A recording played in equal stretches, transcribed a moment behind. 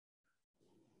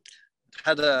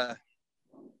had a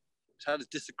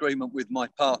disagreement with my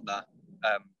partner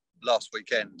last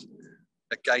weekend.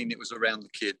 Again, it was around the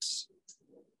kids.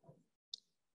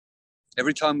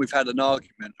 Every time we've had an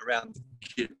argument around the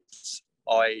kids,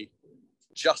 I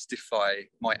justify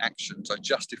my actions, I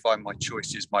justify my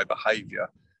choices, my behaviour.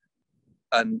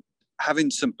 And having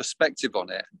some perspective on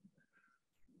it,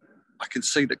 I can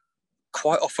see that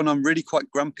quite often I'm really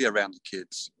quite grumpy around the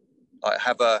kids. I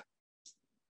have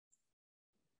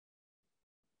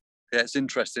it's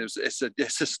interesting.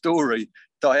 It's a story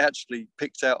that I actually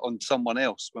picked out on someone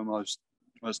else when I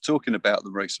was talking about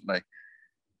them recently.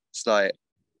 It's like,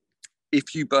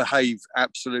 if you behave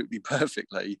absolutely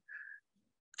perfectly,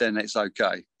 then it's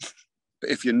okay. But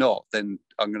if you're not, then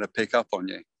I'm going to pick up on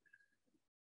you.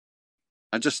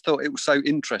 I just thought it was so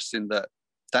interesting that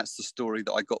that's the story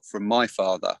that I got from my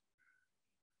father.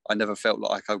 I never felt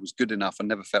like I was good enough. I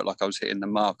never felt like I was hitting the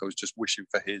mark. I was just wishing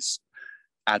for his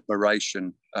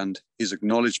admiration and his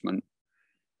acknowledgement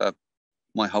of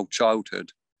my whole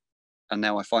childhood. And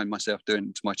now I find myself doing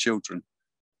it to my children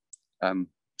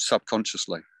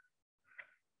subconsciously.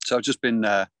 So I've just been,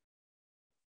 I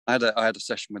had a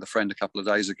session with a friend a couple of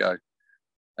days ago,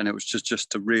 and it was just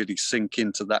to really sink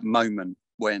into that moment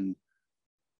when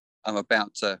I'm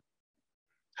about to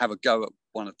have a go at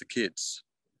one of the kids,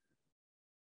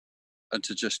 and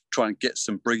to just try and get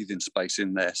some breathing space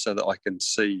in there so that I can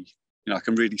see, I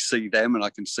can really see them, and I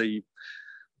can see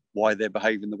why they're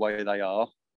behaving the way they are,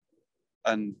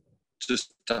 and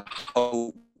just to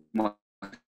hold myself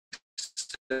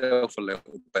a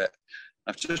little bit.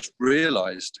 I've just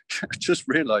realised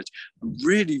I'm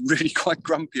really, really quite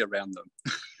grumpy around them.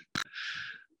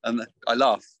 And I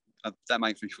laugh. That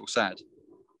makes me feel sad.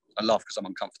 I laugh because I'm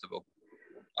uncomfortable.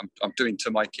 I'm doing to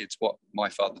my kids what my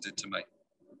father did to me.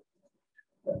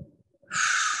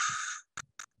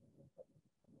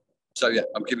 So yeah,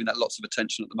 I'm giving that lots of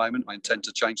attention at the moment. I intend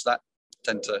to change that.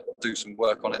 I intend to do some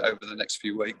work on it over the next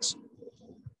few weeks.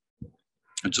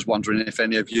 I'm just wondering if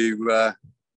any of you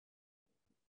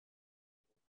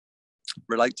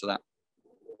relate to that.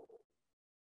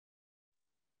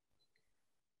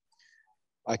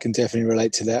 I can definitely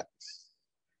relate to that,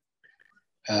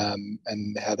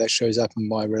 and how that shows up in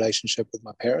my relationship with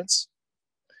my parents.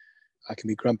 I can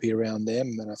be grumpy around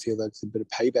them, and I feel like there's a bit of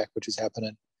payback which is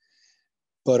happening.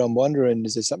 But I'm wondering,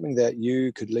 is there something that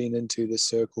you could lean into the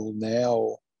circle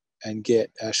now and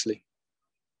get, Ashley?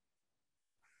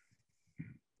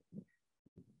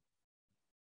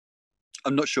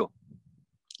 I'm not sure.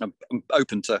 I'm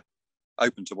open to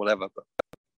whatever, but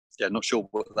yeah, not sure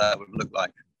what that would look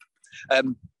like.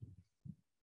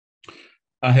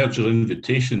 I heard your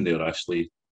invitation there,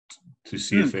 Ashley, to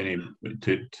see if any,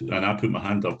 and I put my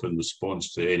hand up in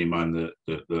response to any man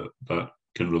that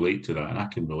can relate to that, and I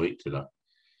can relate to that.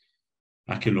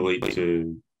 I can relate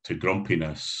to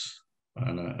grumpiness,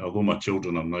 and although my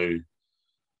children are now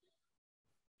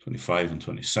 25 and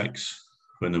 26,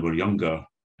 when they were younger,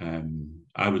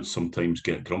 I would sometimes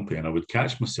get grumpy, and I would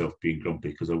catch myself being grumpy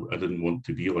because I didn't want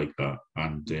to be like that.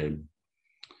 And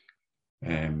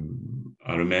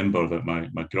I remember that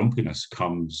my grumpiness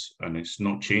comes, and it's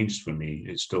not changed for me.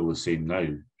 It's still the same now.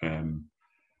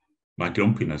 My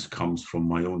grumpiness comes from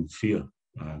my own fear,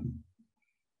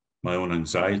 my own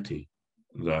anxiety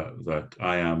that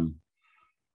I'm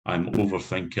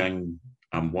overthinking.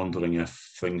 I'm wondering if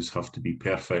things have to be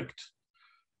perfect.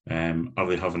 Are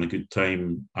they having a good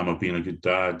time? Am I being a good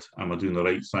dad? Am I doing the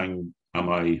right thing? Am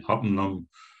I hurting them?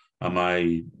 Am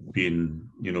I being,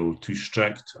 too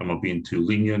strict? Am I being too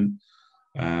lenient?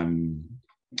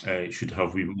 Should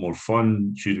have a wee bit more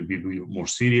fun? Should it be a wee bit more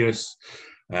serious?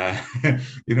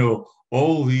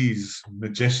 All these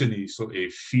magician-y sort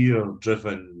of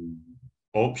fear-driven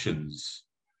options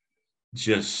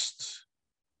just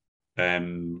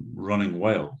running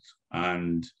wild.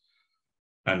 And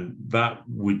that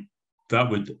would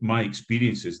my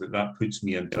experience is that puts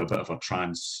me into a bit of a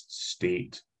trance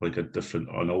state, like an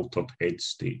altered head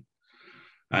state.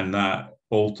 And that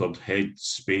altered head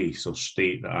space or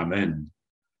state that I'm in,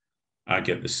 I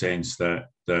get the sense that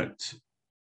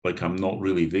like I'm not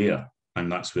really there. And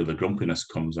that's where the grumpiness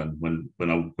comes in, when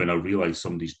I realize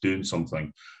somebody's doing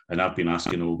something and I've been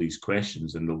asking all these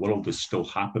questions and the world is still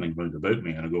happening round about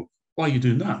me, and I go, why are you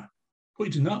doing that? What are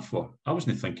you doing that for? I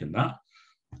wasn't thinking that.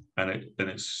 And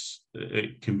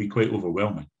it can be quite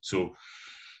overwhelming. So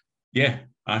yeah,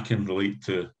 I can relate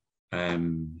to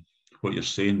what you're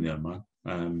saying there, man.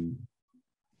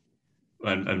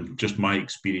 And just my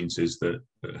experiences that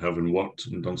having worked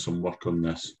and done some work on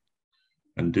this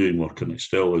and doing work on it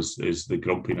still is the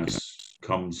grumpiness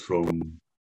comes from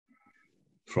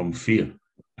fear.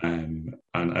 And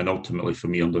ultimately for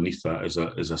me, underneath that is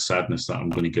a sadness that I'm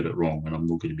going to get it wrong and I'm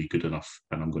not going to be good enough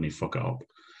and I'm going to fuck it up.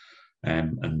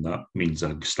 And that means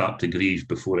I start to grieve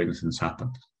before anything's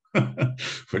happened,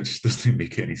 which doesn't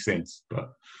make any sense.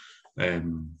 But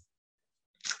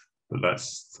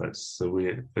that's the way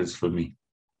it is for me.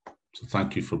 So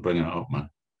thank you for bringing it up, man.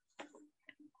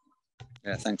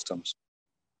 Yeah, thanks, Thomas.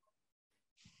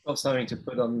 Got something to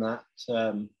put on that.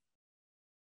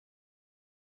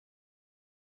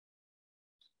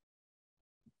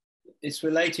 It's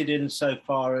related in so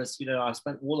far as, you know, I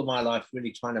spent all of my life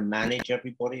really trying to manage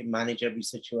everybody, manage every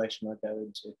situation I go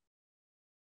into.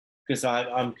 Because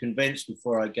I'm convinced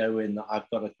before I go in that I've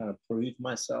got to kind of prove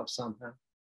myself somehow.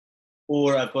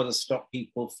 Or I've got to stop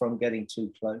people from getting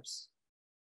too close.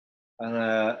 And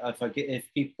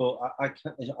if people,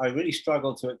 I really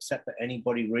struggle to accept that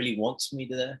anybody really wants me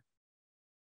there.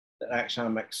 That actually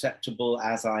I'm acceptable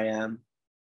as I am.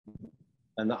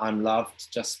 And that I'm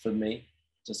loved just for me.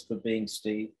 Just for being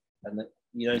Steve, and that,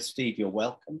 you know, Steve, you're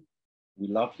welcome. We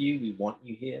love you. We want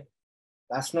you here.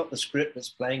 That's not the script that's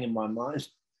playing in my mind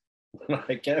when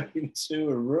I go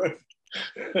into a room.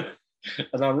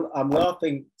 And I'm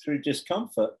laughing through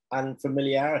discomfort and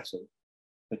familiarity,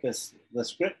 because the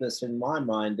script that's in my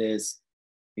mind is,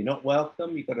 you're not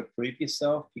welcome. You've got to prove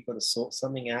yourself. You've got to sort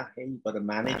something out here. You've got to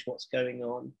manage what's going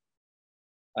on.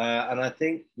 And I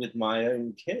think with my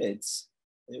own kids,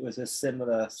 it was a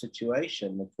similar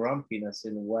situation. The grumpiness,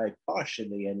 in a way,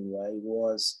 partially anyway,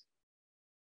 was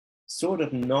sort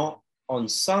of not on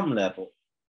some level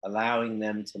allowing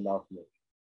them to love me.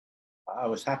 I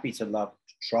was happy to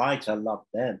try to love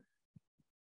them,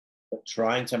 but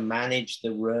trying to manage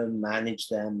the room, manage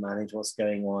them, manage what's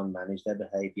going on, manage their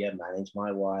behavior, manage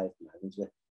my wife,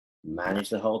 manage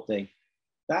the whole thing.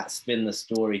 That's been the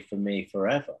story for me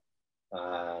forever.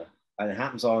 And it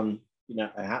happens on,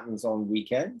 it happens on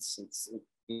weekends.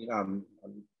 I'm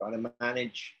trying to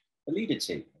manage the leader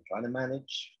team. I'm trying to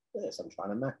manage this. I'm trying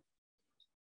to manage.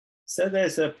 So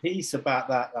there's a piece about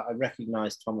that I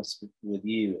recognize, Thomas, with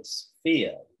you, as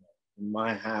fear. In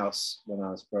my house, when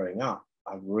I was growing up,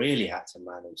 I really had to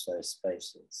manage those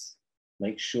spaces,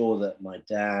 make sure that my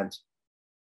dad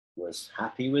was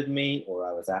happy with me or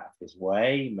I was out of his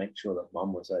way, make sure that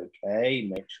mum was okay,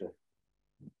 make sure.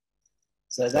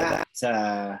 So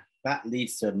that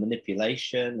leads to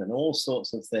manipulation and all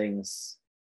sorts of things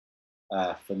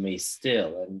for me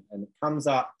still. And it comes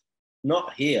up,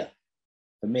 not here.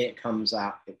 For me, it comes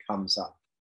up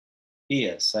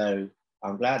here. So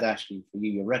I'm glad, Ashley, for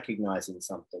you, you're recognizing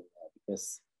something there,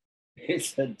 because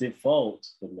it's a default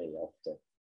for me often.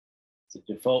 It's a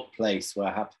default place where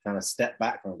I have to kind of step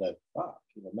back and go, fuck,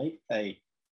 maybe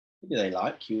they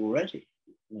like you already.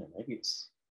 Maybe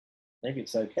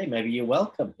it's okay. Maybe you're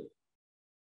welcome here.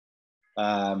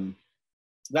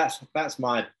 That's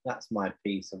my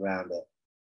piece around it.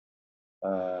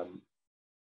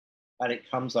 And it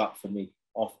comes up for me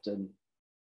often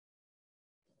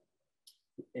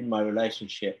in my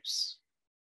relationships.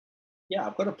 Yeah,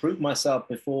 I've got to prove myself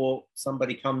before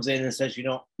somebody comes in and says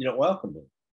you're not welcome here.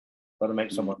 Got to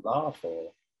make someone laugh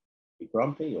or be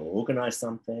grumpy or organize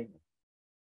something.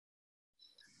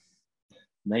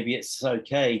 Maybe it's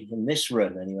okay in this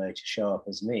room anyway to show up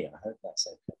as me. I hope that's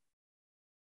okay.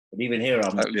 But even here,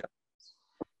 I'm totally.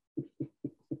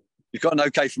 You got an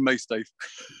okay from me, Steve.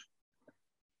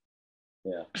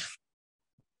 Yeah.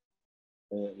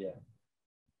 Yeah.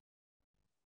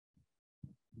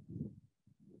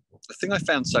 The thing I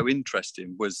found so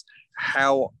interesting was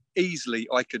how easily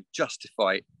I could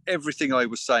justify everything I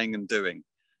was saying and doing.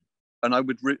 And I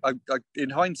would, in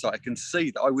hindsight, I can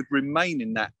see that I would remain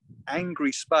in that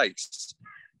angry space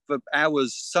for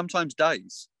hours, sometimes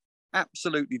days,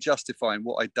 absolutely justifying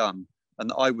what I'd done and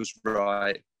that I was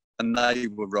right and they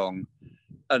were wrong.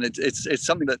 And it's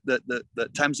something that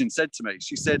Tamsin said to me.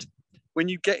 She said, when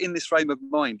you get in this frame of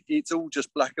mind, it's all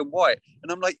just black and white.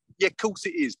 And I'm like, yeah, of course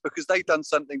it is, because they've done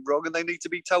something wrong and they need to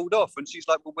be told off. And she's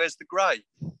like, well, where's the grey?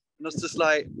 And I was just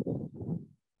like,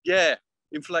 yeah,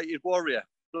 inflated warrior,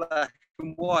 black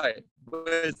and white,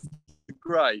 where's the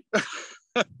grey?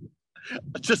 I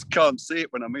just can't see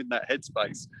it when I'm in that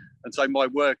headspace. And so my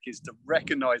work is to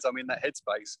recognize I'm in that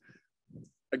headspace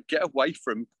and get away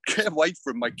from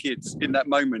my kids in that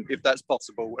moment, if that's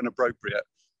possible and appropriate.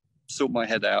 Sort my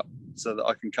head out so that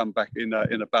I can come back in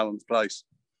a balanced place.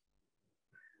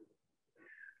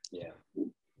 Yeah.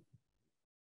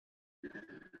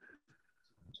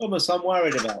 Thomas, I'm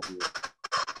worried about you.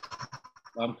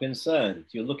 I'm concerned.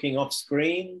 You're looking off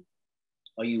screen.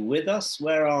 Are you with us?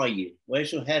 Where are you?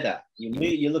 Where's your head at?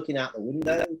 You're looking out the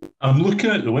window? I'm looking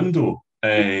out the window.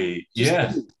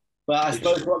 Yeah. But I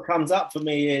suppose what comes up for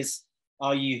me is,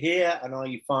 are you here and are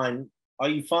you fine? Are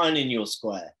you fine in your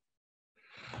square?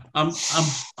 I'm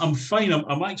fine.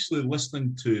 I'm actually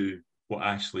listening to what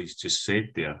Ashley's just said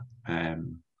there.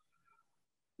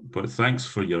 But thanks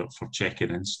for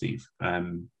checking in, Steve. I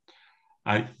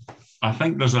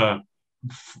think there's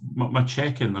my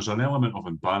check-in. There's an element of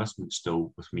embarrassment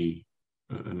still with me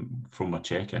from my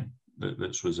check-in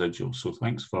that's residual. So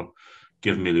thanks for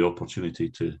giving me the opportunity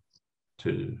to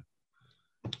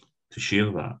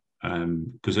share that,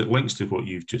 because it links to what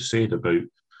you've just said about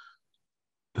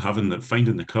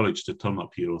finding the courage to turn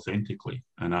up here authentically,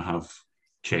 and I have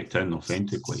checked in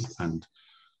authentically. And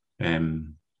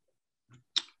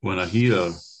when I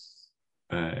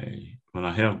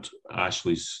heard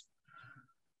Ashley's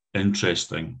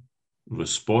interesting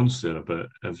response there about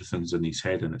everything's in his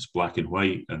head and it's black and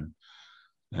white, and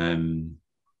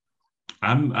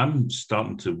I'm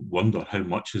starting to wonder how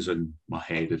much is in my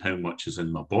head and how much is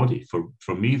in my body.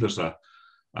 For me, there's a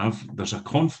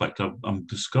conflict. I'm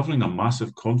discovering a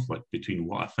massive conflict between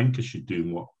what I think I should do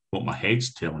and what my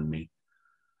head's telling me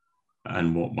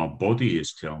and what my body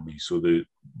is telling me. So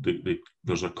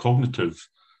there's a cognitive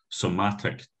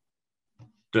somatic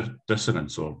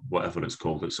dissonance, or whatever it's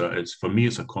called. It's for me,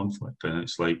 it's a conflict, and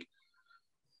it's like,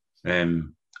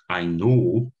 I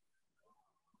know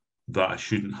that I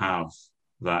shouldn't have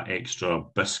that extra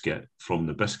biscuit from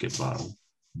the biscuit barrel,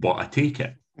 but I take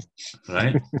it,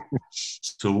 right?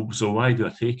 So why do I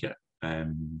take it?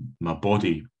 My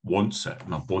body wants it.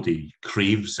 My body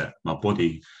craves it. My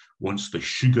body wants the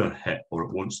sugar hit, or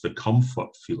it wants the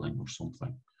comfort feeling or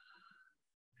something.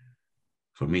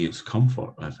 For me, it's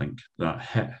comfort, I think, that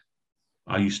hit.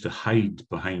 I used to hide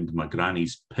behind my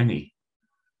granny's penny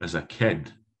as a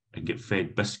kid and get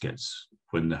fed biscuits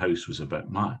when the house was a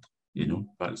bit mad. You know,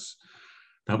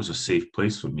 that was a safe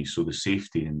place for me. So the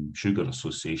safety and sugar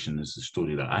association is the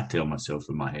story that I tell myself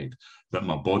in my head, but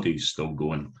my body's still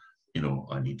going, you know,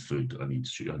 I need food, I need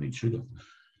sugar.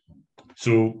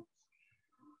 So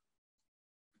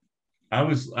I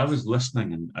was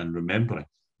listening and remembering.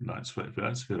 That's where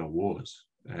I was,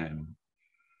 and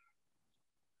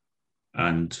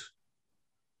I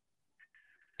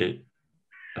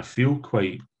feel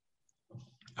quite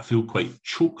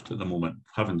choked at the moment,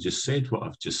 having just said what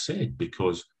I've just said,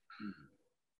 because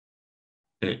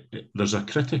there's a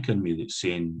critic in me that's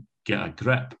saying, get a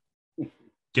grip,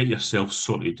 get yourself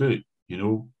sorted out. You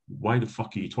know, why the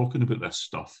fuck are you talking about this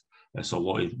stuff? It's a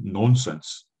lot of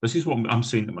nonsense. This is what I'm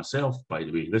saying to myself, by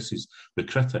the way. This is the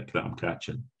critic that I'm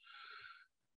catching.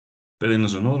 But then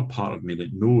there's another part of me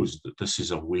that knows that this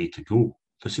is a way to go.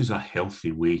 This is a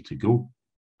healthy way to go.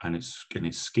 And it's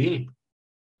scary.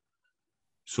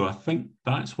 So I think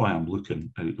that's why I'm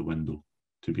looking out the window,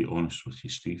 to be honest with you,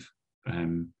 Steve.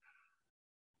 I'm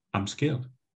scared.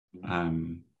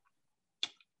 And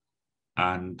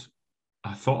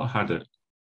I thought I had it.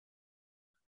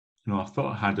 You know, I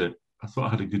thought I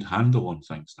had a good handle on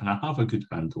things, and I have a good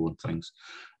handle on things.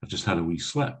 I've just had a wee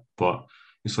slip, but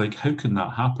it's like, how can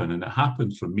that happen? And it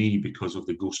happened for me because of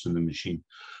the ghost in the machine,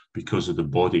 because of the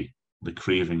body, the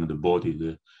craving of the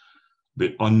body,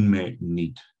 the unmet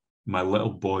need, my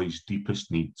little boy's deepest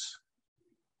needs.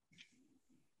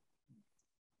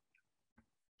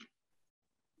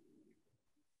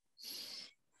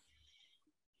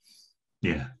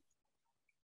 Yeah.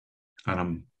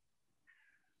 And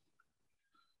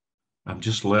I'm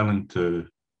just learning to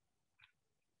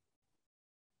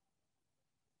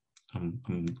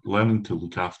I'm learning to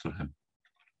look after him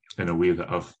in a way that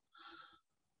I've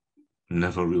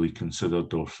never really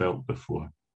considered or felt before.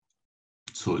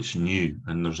 So it's new,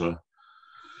 and there's a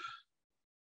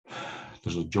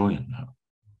joy in that.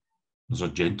 There's a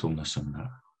gentleness in that.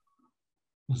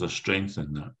 There's a strength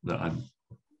in that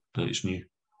it's new.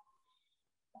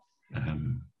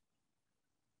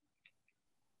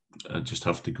 I just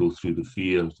have to go through the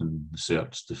fears and the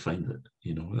search to find it.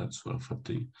 You know, that's what I've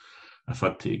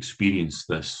had to experience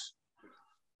this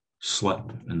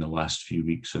slip in the last few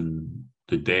weeks, and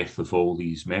the death of all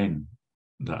these men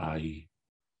that I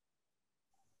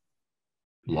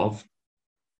love.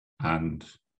 And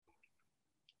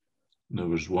there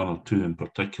was one or two in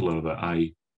particular that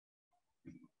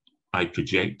I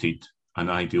projected an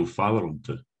ideal father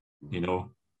onto. You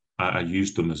know, I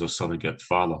used him as a surrogate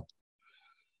father.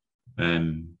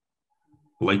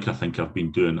 Like I think I've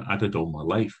been doing, I did all my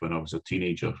life when I was a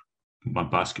teenager. My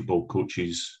basketball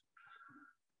coaches,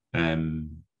 I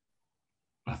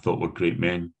thought were great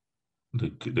men.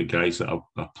 The guys that I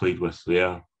played with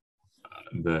there,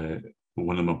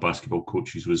 one of my basketball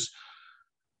coaches was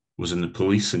was in the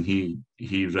police, and he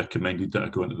recommended that I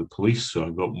go into the police. So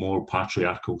I got more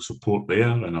patriarchal support there,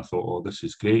 and I thought, oh, this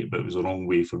is great, but it was the wrong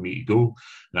way for me to go.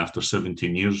 And after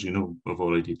 17 years, you know, I've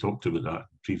already talked about that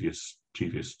in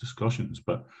previous discussions,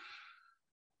 but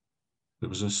there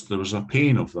was a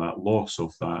pain of that loss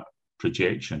of that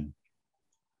projection,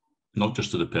 not just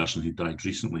to the person who died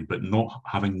recently, but not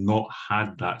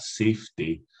had that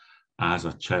safety as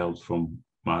a child from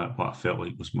what I felt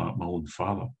like was my own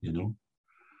father, you know.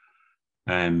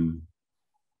 And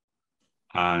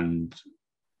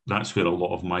that's where a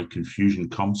lot of my confusion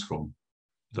comes from,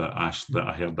 that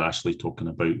I heard Ashley talking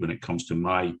about when it comes to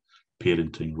my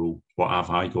parenting role. What have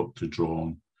I got to draw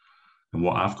on? And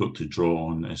what I've got to draw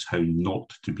on is how not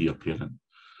to be a parent,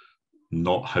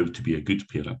 not how to be a good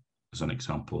parent, as an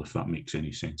example, if that makes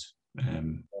any sense.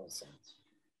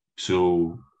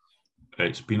 So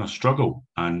it's been a struggle.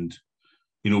 And,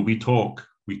 you know, we talk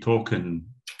in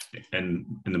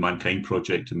the Mankind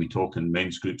Project, and we talk in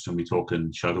men's groups, and we talk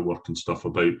in shadow work and stuff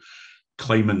about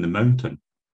climbing the mountain,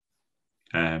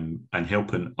 and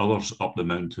helping others up the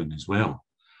mountain as well.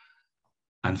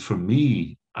 And for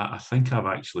me, I think I've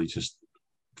actually just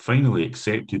finally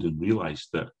accepted and realized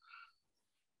that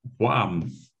what I'm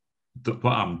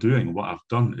doing, what I've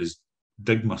done, is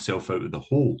dig myself out of the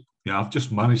hole. Yeah, I've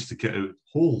just managed to get out of the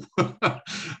hole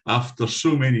after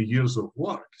so many years of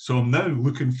work. So I'm now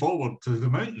looking forward to the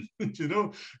mountain. You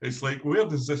know, it's like, where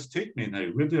does this take me now?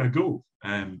 Where do I go?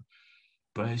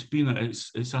 But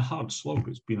it's a hard slog.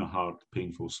 It's been a hard,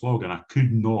 painful slog, and I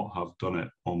could not have done it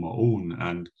on my own.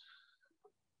 And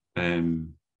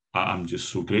I'm just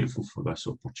so grateful for this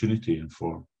opportunity and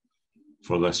for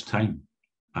this time,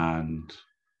 and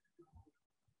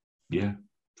yeah,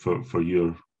 for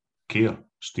your care,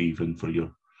 Steve, and for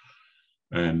your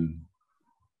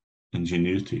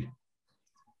ingenuity,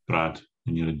 Brad,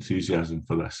 and your enthusiasm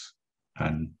for this,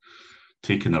 and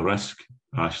taking a risk,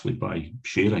 Ashley, by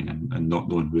sharing and not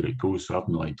knowing where it goes. I have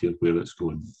no idea where it's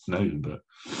going now, but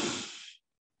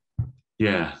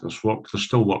yeah, there's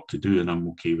still work to do, and I'm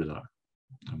okay with that.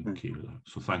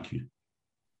 So thank you.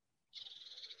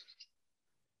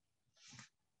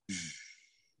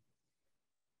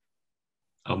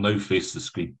 I'll now face the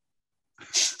screen.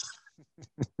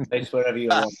 Face wherever you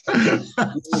want.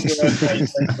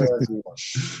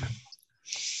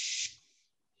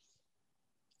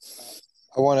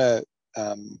 I want to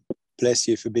bless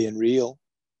you for being real,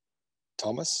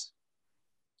 Thomas.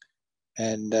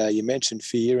 And you mentioned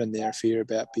fear in there, fear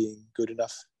about being good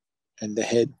enough, and the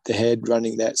head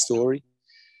running that story.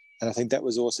 And I think that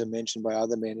was also mentioned by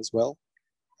other men as well.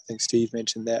 I think Steve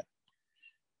mentioned that.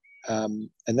 And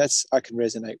I can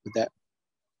resonate with that.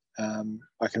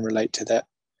 I can relate to that.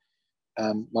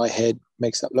 My head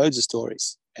makes up loads of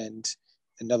stories, and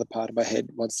another part of my head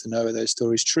wants to know, are those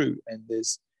stories true? And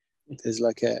there's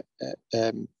like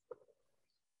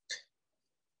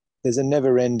there's a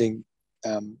never-ending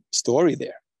story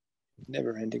there.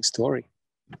 Never-ending story.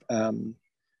 I'm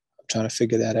trying to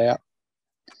figure that out.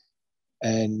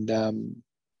 And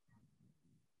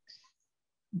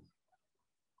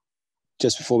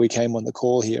just before we came on the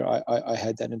call here, I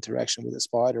had that interaction with a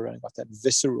spider, and I got that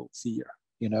visceral fear.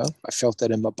 You know, I felt that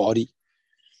in my body.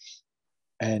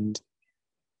 And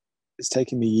it's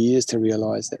taken me years to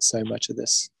realize that so much of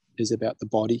this is about the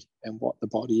body and what the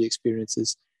body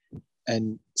experiences,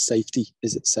 and safety.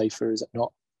 Is it safer? Is it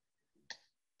not?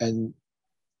 And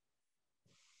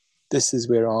this is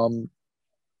where I'm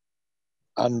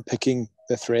unpicking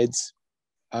the threads,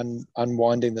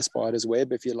 unwinding the spider's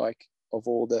web, if you like, of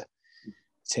all the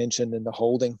tension and the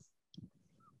holding.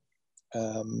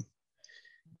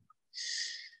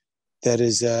 That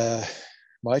is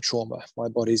my trauma, my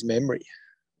body's memory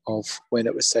of when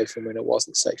it was safe and when it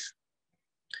wasn't safe.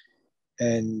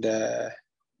 And it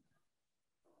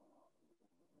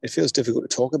feels difficult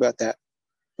to talk about that,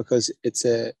 because it's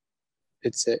an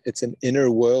inner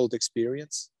world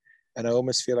experience, and I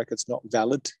almost feel like it's not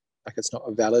valid, like it's not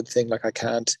a valid thing. Like I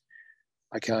can't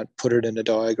put it in a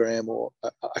diagram, or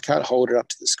I can't hold it up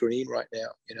to the screen right now.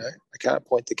 You know, I can't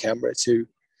point the camera to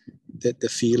the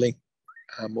feeling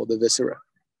or the viscera,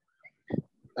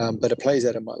 but it plays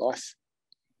out in my life,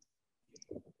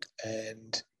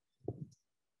 and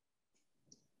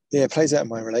yeah, it plays out in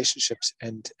my relationships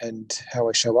and how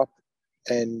I show up.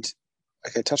 And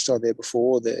like I touched on there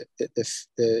before, the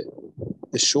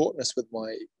shortness with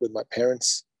my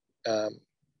parents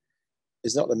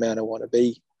is not the man I want to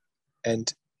be.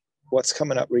 And what's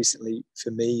coming up recently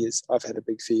for me is I've had a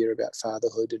big fear about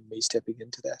fatherhood and me stepping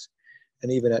into that,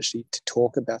 and even actually to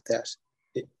talk about that,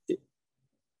 it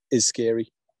is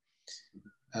scary.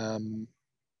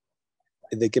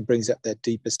 it brings up that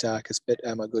deepest, darkest bit.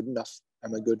 Am I good enough?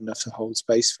 Am I good enough to hold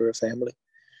space for a family,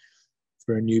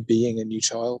 for a new being, a new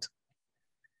child?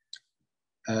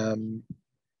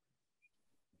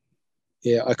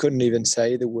 Yeah, I couldn't even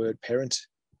say the word parent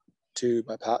to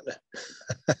my partner.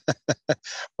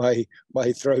 my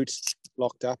throat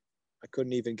locked up. I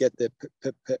couldn't even get the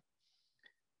p.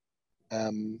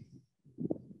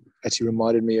 Actually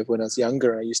reminded me of when I was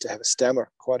younger. I used to have a stammer,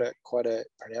 quite a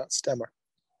pronounced stammer,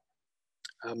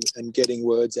 and getting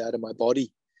words out of my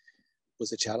body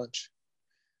was a challenge.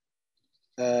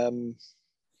 And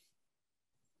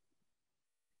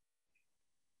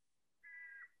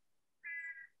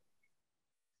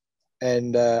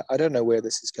I don't know where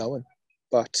this is going,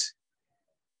 but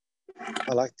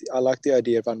I like the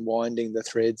idea of unwinding the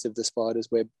threads of the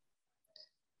spider's web,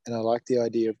 and I like the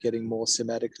idea of getting more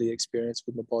somatically experienced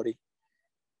with my body,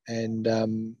 and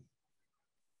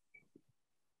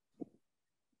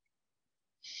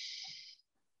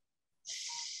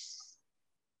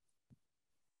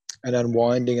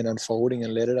unwinding and unfolding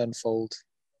and let it unfold,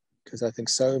 because I think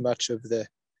so much of the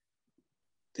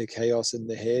chaos in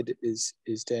the head is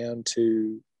down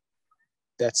to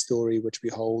that story which we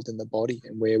hold in the body,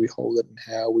 and where we hold it, and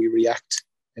how we react,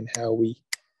 and how we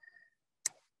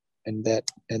and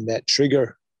that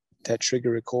trigger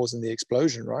causing the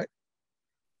explosion, right?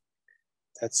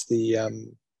 That's the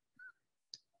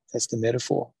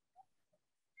metaphor.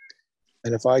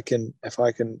 And if I can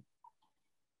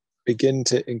begin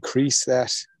to increase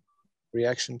that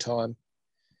reaction time,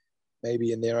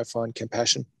 maybe in there I find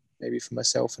compassion, maybe for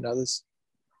myself and others,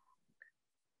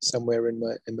 somewhere in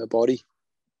my body.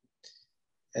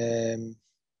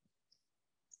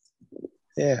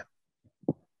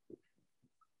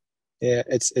 Yeah,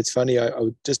 it's funny. I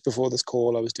just before this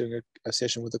call, I was doing a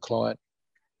session with a client,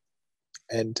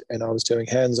 and I was doing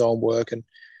hands-on work, and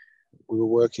we were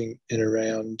working in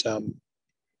around an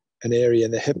area in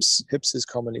the hips. Hips is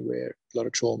commonly where a lot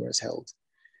of trauma is held.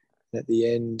 And at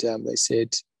the end, they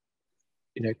said,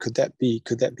 could that be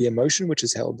emotion which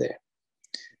is held there?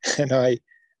 And I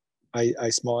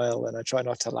smile and I try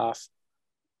not to laugh,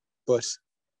 but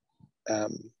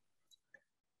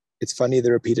it's funny,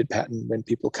 the repeated pattern when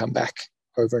people come back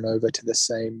over and over to the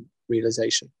same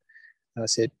realization. And I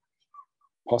said,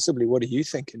 possibly, what do you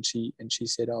think? And she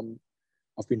said,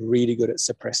 I've been really good at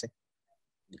suppressing.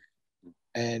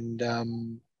 And I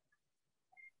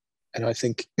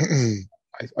think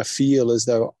I feel as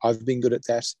though I've been good at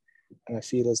that, and I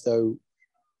feel as though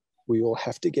we all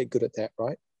have to get good at that,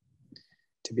 right?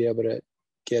 To be able to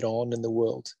get on in the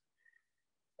world.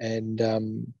 And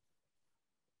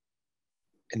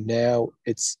now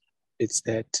it's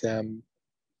that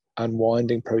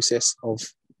unwinding process of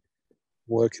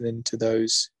working into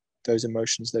those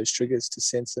emotions, those triggers, to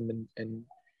sense them and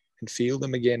feel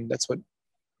them again. That's what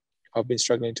I've been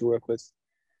struggling to work with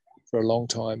for a long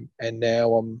time. And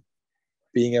now I'm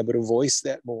being able to voice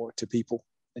that more to people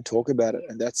and talk about it.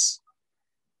 And that's,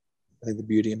 I think, the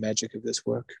beauty and magic of this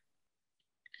work.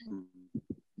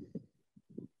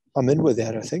 I'm in with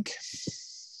that, I think.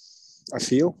 I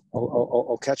feel,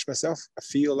 I'll catch myself. I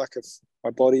feel like if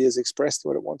my body has expressed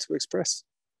what it wants to express.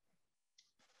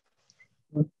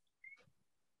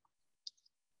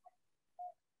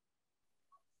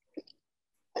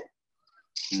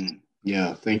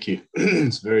 Yeah, thank you.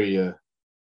 It's very,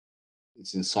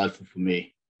 it's insightful for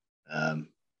me.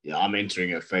 Yeah, I'm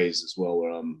entering a phase as well where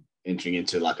I'm entering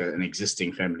into like an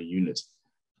existing family unit.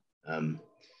 Yeah,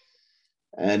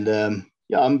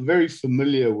 I'm very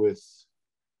familiar with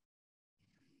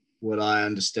what I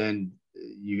understand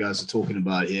you guys are talking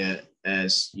about here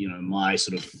as, my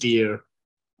sort of fear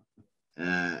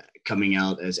coming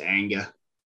out as anger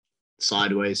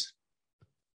sideways.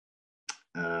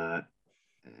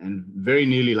 And very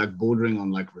nearly like bordering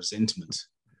on like resentment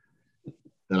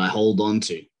that I hold on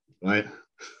to, right?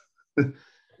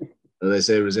 They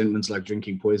say resentment's like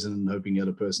drinking poison and hoping the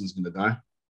other person's going to die.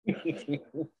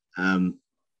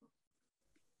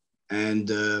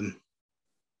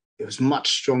 It was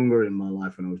much stronger in my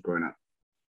life when I was growing up.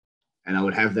 And I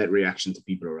would have that reaction to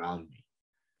people around me,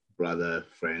 brother,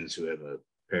 friends, whoever,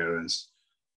 parents.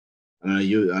 I know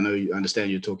you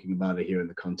understand you're talking about it here in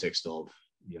the context of,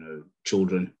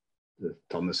 children,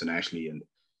 Thomas and Ashley, and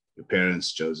your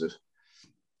parents, Joseph.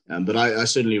 But I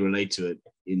certainly relate to it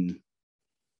in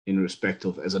respect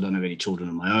of, as I don't have any children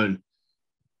of my own,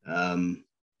 in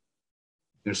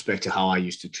respect to how I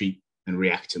used to treat and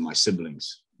react to my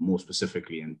siblings, more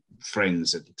specifically, and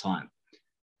friends at the time.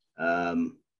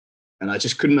 And I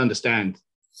just couldn't understand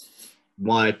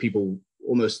why people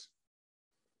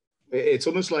it's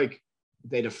almost like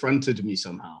they'd affronted me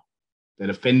somehow, they'd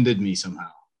offended me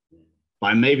somehow.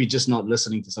 by maybe just not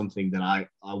listening to something that I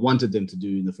wanted them to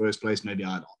do in the first place. Maybe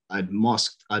I'd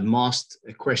masked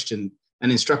a question,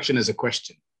 an instruction as a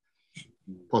question.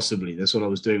 Possibly that's what I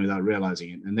was doing without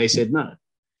realizing it. And they said no.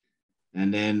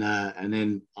 And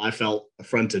then I felt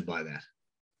affronted by that.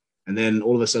 And then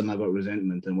all of a sudden I got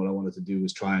resentment. And what I wanted to do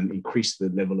was try and increase the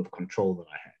level of control that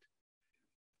I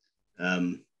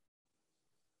had.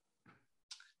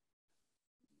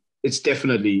 It's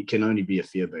definitely can only be a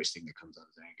fear-based thing that comes out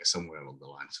of anger somewhere along the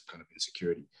line, some kind of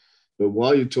insecurity. But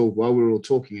while we're all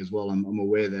talking as well, I'm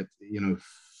aware that,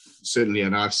 certainly,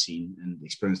 and I've seen and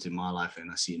experienced in my life,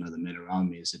 and I see in other men around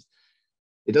me, is that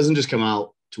it doesn't just come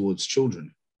out towards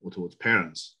children or towards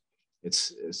parents.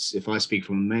 It's if I speak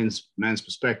from a man's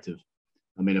perspective,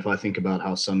 I mean, if I think about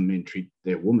how some men treat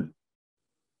their woman,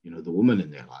 the woman in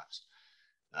their lives,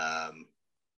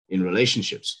 in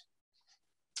relationships.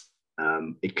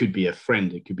 It could be a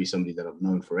friend, it could be somebody that I've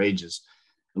known for ages,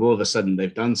 and all of a sudden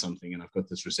they've done something and I've got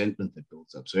this resentment that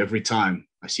builds up. So every time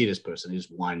I see this person, they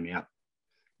just wind me up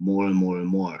more and more and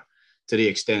more, to the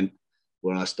extent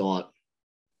where I start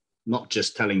not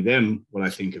just telling them what I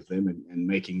think of them and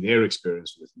making their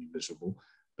experience with me miserable,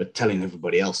 but telling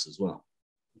everybody else as well.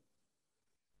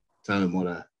 Telling them what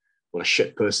a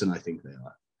shit person I think they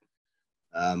are.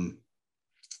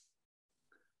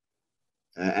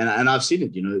 And I've seen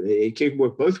it, it can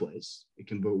work both ways. It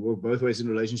can work both ways in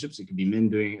relationships. It could be men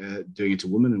doing it to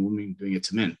women and women doing it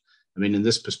to men. I mean, in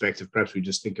this perspective, perhaps we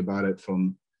just think about it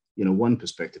from, one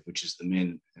perspective, which is the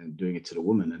men and doing it to the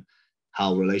woman, and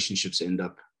how relationships end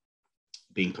up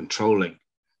being controlling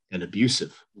and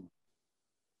abusive.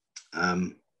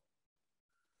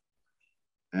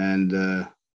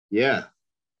 Yeah.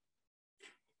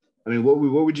 I mean, what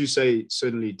would you say,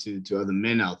 certainly to other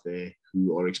men out there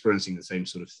who are experiencing the same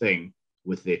sort of thing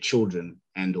with their children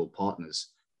and or partners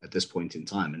at this point in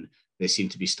time, and they seem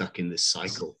to be stuck in this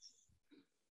cycle?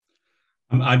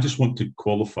 I just want to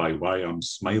qualify why I'm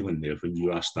smiling there when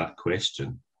you asked that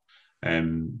question.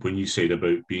 When you said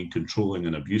about being controlling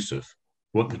and abusive,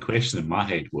 what the question in my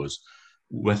head was,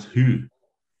 with who?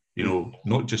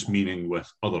 Not just meaning with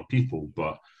other people,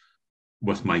 but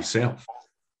with myself.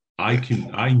 I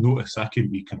notice I can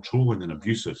be controlling and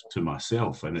abusive to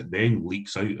myself, and it then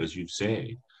leaks out, as you've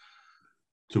said,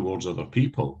 towards other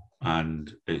people.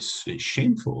 And it's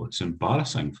shameful. It's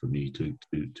embarrassing for me to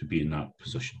be in that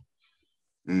position.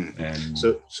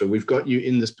 So we've got you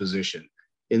in this position,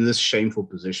 in this shameful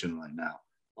position right now.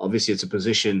 Obviously, it's a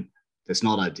position that's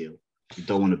not ideal. You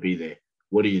don't want to be there.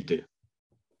 What do you do?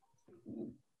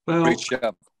 Well, Reach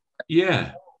out.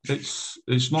 Yeah,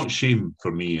 it's not shame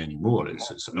for me anymore.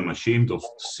 I'm ashamed of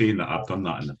saying that I've done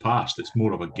that in the past. It's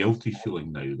more of a guilty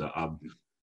feeling now that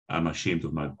I'm ashamed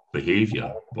of my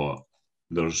behaviour. But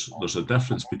there's a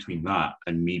difference between that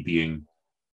and me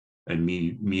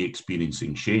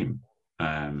experiencing shame.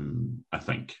 I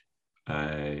think,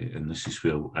 and this is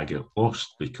where I get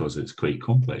lost because it's quite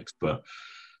complex. But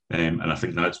and I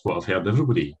think that's what I've heard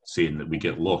everybody saying, that we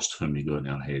get lost when we go in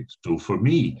our heads. So for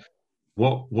me,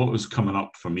 what was coming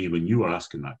up for me when you were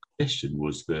asking that question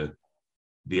was the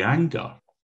anger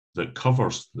that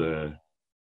covers that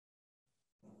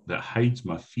hides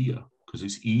my fear, because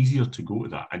it's easier to go to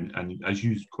that, and as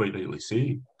you quite rightly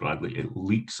say, Bradley, it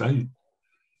leaks out,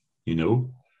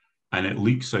 and it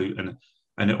leaks out,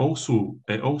 and it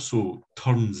also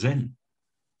turns in.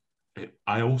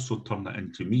 I also turn it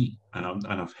into me, and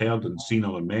I've heard and seen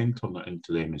other men turn it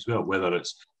into them as well, whether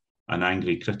it's an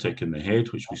angry critic in the head,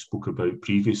 which we spoke about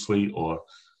previously, or,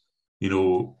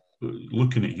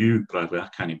 looking at you, Bradley, I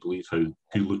can't believe how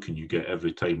good looking you get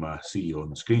every time I see you on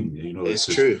the screen. It's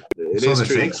true. It is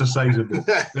true. Exercisable.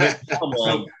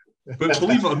 But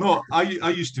believe it or not,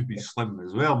 I used to be slim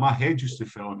as well. My head used to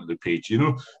fall onto the page,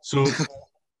 So,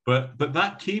 but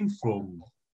that came from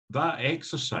that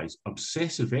exercise.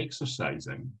 Obsessive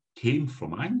exercising came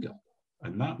from anger,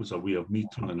 and that was a way of me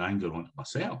turning anger onto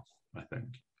myself, I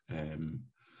think.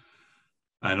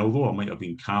 And although I might have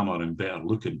been calmer and better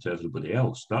looking to everybody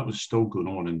else, that was still going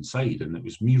on inside. And it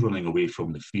was me running away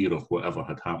from the fear of whatever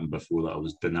had happened before that I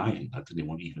was denying. I didn't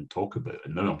want to even talk about it.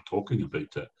 And now I'm talking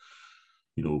about it,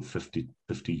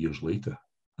 50 years later.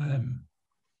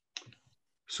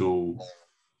 So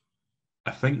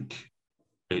I think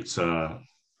it's a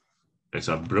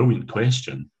brilliant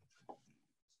question.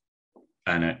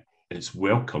 And it's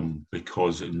welcome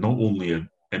because it not only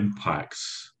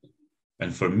impacts,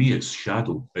 and for me, it's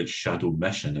shadow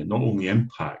mission. It not only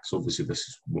impacts, obviously, this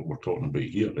is what we're talking about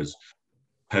here, is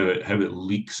how it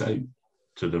leaks out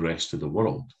to the rest of the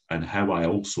world, and how I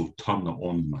also turn it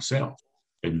on myself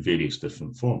in various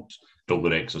different forms,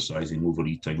 over exercising,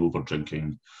 overeating, over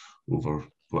drinking, over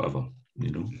whatever.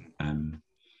 you know,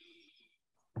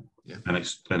 Yeah. and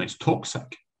it's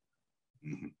toxic.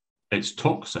 Mm-hmm. It's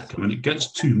toxic. I mean, it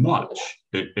gets too much.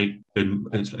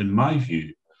 In my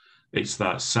view, it's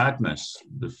that sadness,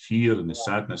 the fear and the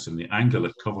sadness and the anger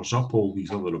that covers up all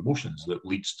these other emotions that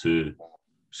leads to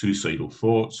suicidal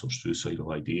thoughts or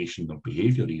suicidal ideation or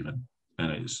behavior even.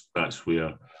 And that's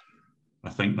where I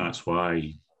think that's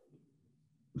why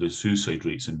the suicide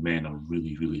rates in men are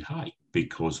really, really high,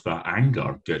 because that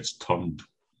anger gets turned,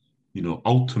 you know,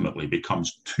 ultimately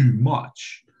becomes too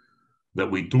much that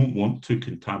we don't want to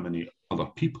contaminate other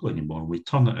people anymore. We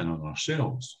turn it in on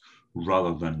ourselves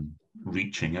rather than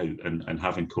reaching out and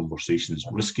having conversations,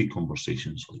 risky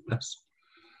conversations like this.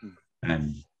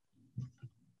 And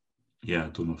yeah, I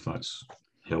don't know if that's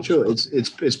helps. Sure,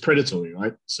 it's predatory,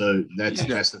 right? So that's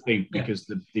the thing, because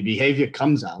the behavior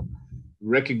comes out,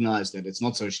 recognize that it's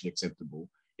not socially acceptable.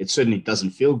 It certainly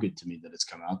doesn't feel good to me that it's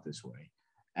come out this way.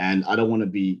 And I don't want to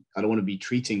be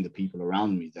treating the people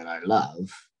around me that I love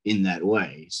in that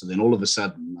way. So then all of a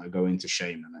sudden I go into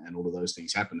shame and all of those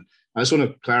things happen. I just want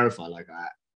to clarify, like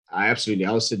I was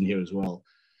sitting here as well,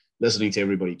 listening to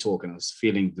everybody talk, and I was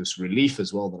feeling this relief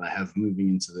as well that I have moving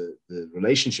into the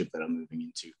relationship that I'm moving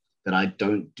into, that I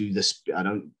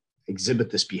don't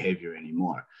exhibit this behavior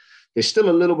anymore. There's still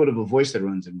a little bit of a voice that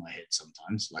runs in my head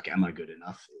sometimes, like, am I good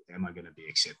enough? Am I going to be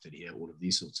accepted here? All of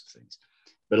these sorts of things.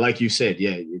 But like you said,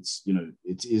 yeah, it's, you know,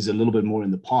 it is a little bit more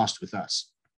in the past with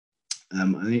us. I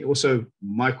think also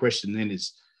my question then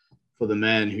is for the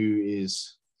man who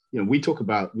is, you know, we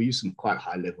use some quite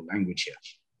high level language here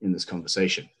in this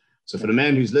conversation. So for the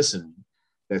man who's listening,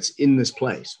 that's in this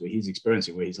place where he's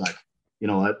experiencing, where he's like, you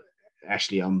know what,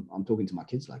 actually, I'm talking to my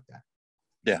kids like that.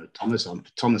 Yeah. You know,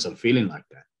 Thomas, I'm feeling like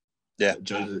that. Yeah.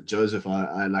 Joseph,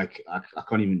 I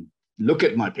can't even look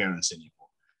at my parents anymore.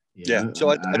 You know? So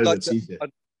I'd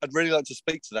really like to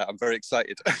speak to that. I'm very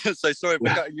excited. So sorry for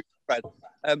cutting you, Brad.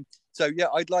 So yeah,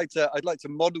 I'd like to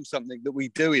model something that we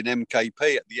do in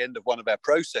MKP at the end of one of our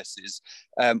processes,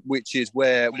 which is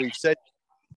where we've said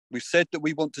that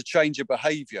we want to change a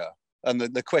behaviour. And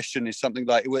the question is something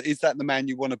like, well, is that the man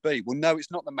you want to be? Well, no, it's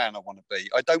not the man I want to be.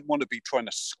 I don't want to be trying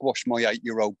to squash my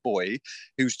 8-year-old boy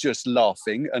who's just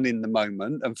laughing and in the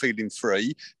moment and feeling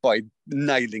free by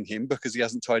nailing him because he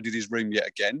hasn't tidied his room yet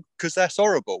again, because that's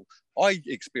horrible. I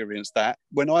experienced that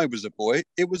when I was a boy.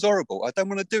 It was horrible. I don't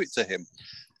want to do it to him.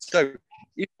 So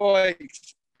if I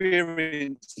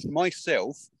experience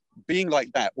myself being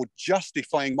like that or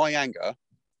justifying my anger,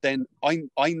 then I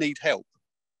need help.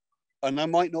 And I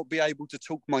might not be able to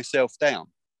talk myself down.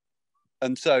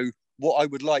 And so what I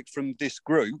would like from this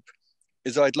group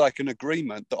is I'd like an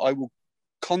agreement that I will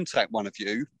contact one of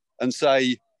you and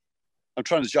say, I'm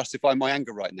trying to justify my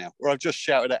anger right now, or I've just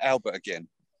shouted at Albert again.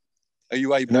 Are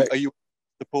you able to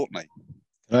support me?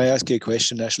 Can I ask you a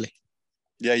question, Ashley?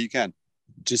 Yeah, you can.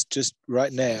 Just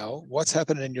right now, what's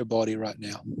happening in your body right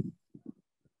now?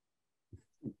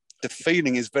 The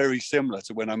feeling is very similar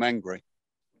to when I'm angry.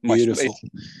 Beautiful.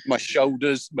 My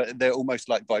shoulders, but they're almost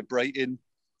like vibrating.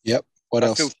 Yep. What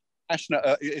else? I feel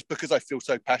passionate. It's because I feel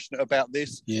so passionate about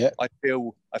this. Yeah. I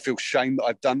feel shame that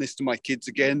I've done this to my kids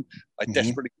again. I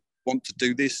desperately want to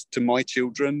do this to my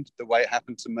children the way it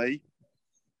happened to me.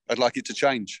 I'd like it to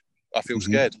change. I feel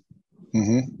scared.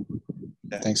 Yeah.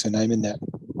 Thanks for naming that.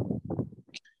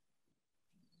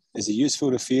 Is it useful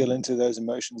to feel into those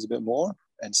emotions a bit more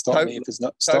and stop me if it's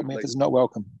not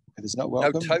welcome? If it's not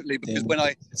welcome, no, totally. Because when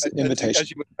it's an invitation, as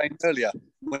you were saying earlier,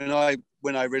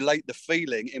 when I relate the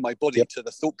feeling in my body to the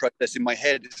thought process in my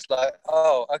head, it's like,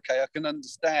 oh, okay, I can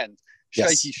understand.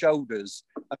 Shaky shoulders.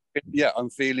 I'm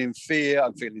feeling fear.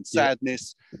 I'm feeling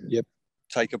sadness. Yep.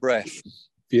 Take a breath.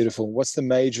 Beautiful. What's the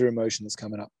major emotion that's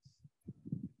coming up?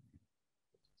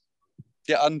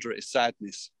 Get under it is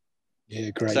sadness. Yeah,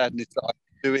 great. Sadness that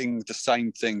I'm doing the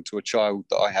same thing to a child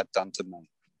that I had done to me.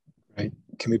 Right.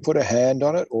 Can we put a hand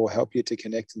on it or help you to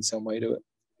connect in some way to it?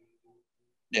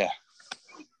 Yeah.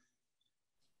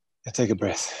 Take a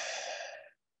breath.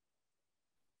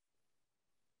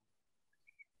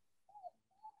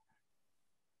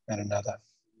 And another.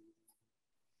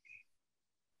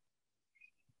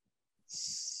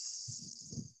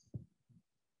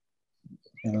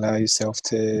 And allow yourself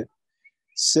to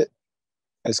sit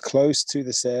as close to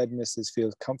the sadness as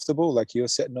feels comfortable, like you're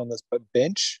sitting on this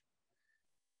bench.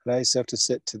 Allow yourself to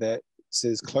sit to that, so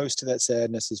as close to that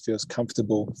sadness as feels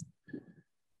comfortable,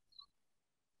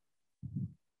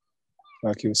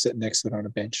 like you were sitting next to it on a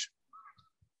bench.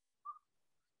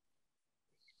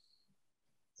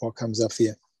 What comes up for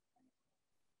you?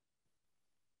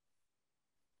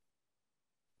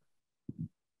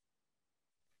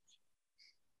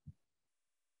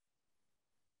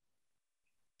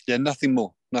 Yeah, nothing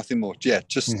more. Yeah,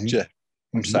 just yeah,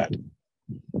 I'm sad.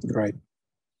 Great.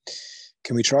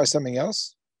 Can we try something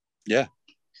else? Yeah.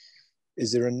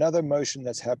 Is there another emotion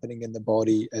that's happening in the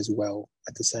body as well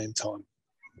at the same time?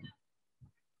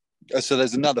 So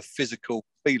there's another physical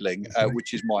feeling,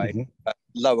 which is my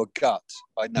lower gut.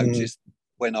 I notice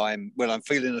when I'm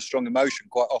feeling a strong emotion,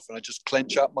 quite often I just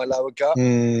clench up my lower gut.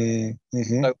 I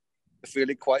don't feel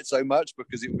it quite so much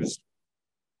because it was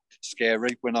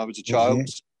scary when I was a child.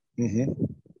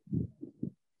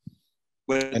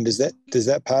 And does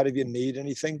that part of you need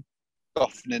anything?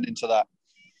 Softening into that.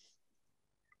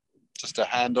 Just a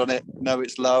hand on it. Know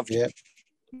it's loved. Yeah.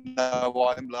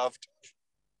 Know I'm loved.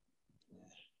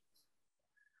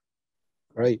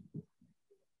 Great.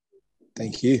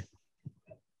 Thank you.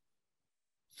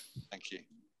 Thank you.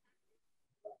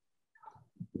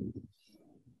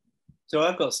 So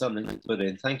I've got something to put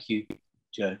in. Thank you,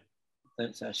 Joe.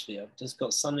 Thanks, Ashley. I've just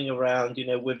got something around,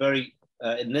 we're very,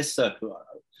 in this circle,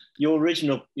 your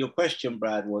question,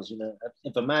 Brad, was,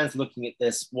 if a man's looking at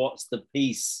this, what's the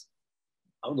piece?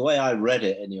 The way I read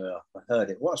it anyway, I heard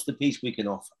it. What's the piece we can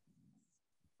offer?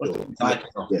 What's the piece I can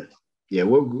offer? Yeah.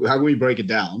 Well, how can we break it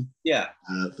down? Yeah.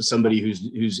 For somebody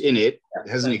who's in it,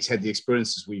 hasn't had the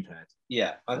experiences we've had.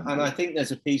 Yeah, and I think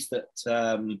there's a piece that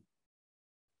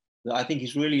I think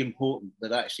is really important.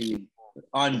 That actually,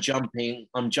 I'm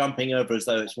jumping over as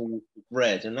though it's all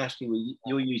red, and actually,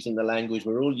 you're using the language.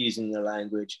 We're all using the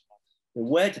language.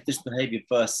 Where did this behaviour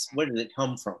first? Where did it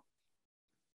come from?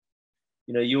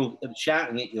 You're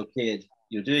shouting at your kid.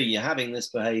 You're having this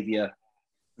behaviour.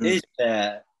 Is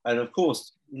there? And of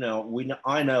course,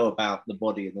 I know about the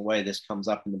body and the way this comes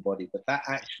up in the body, but that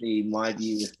actually, in my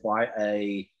view, is quite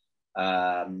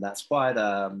that's quite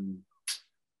along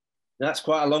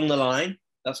the line.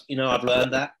 That's I've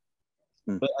learned that.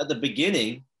 But at the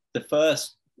beginning,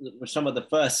 some of the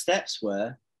first steps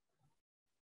were,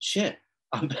 shit,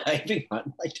 I'm behaving like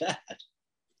my dad.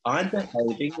 I'm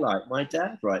behaving like my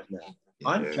dad right now.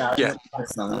 I'm shouting at my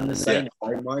son in the same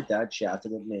way my dad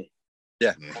shouted at me.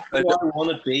 Yeah. Do I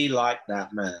want to be like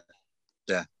that man?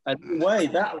 Yeah. And in a way,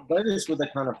 those were the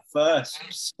kind of first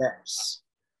steps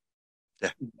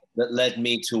that led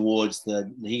me towards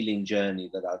the healing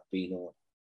journey that I've been on.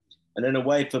 And in a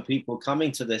way, for people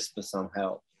coming to this for some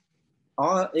help,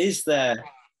 is there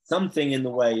something in the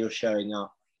way you're showing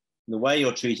up, in the way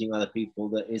you're treating other people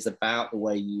that is about the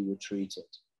way you were treated?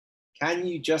 Can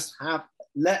you just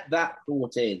let that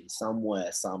thought in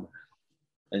somewhere, somehow?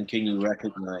 And can you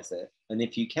recognize it? And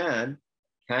if you can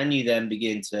you then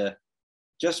begin to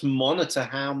just monitor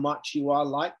how much you are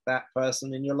like that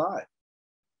person in your life?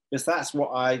 Because that's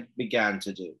what I began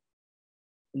to do.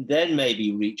 And then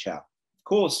maybe reach out. Of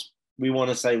course, we want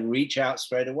to say reach out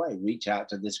straight away. Reach out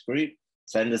to this group,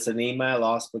 send us an email,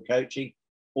 ask for coaching,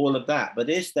 all of that. But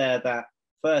is there that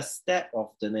first step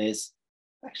often is,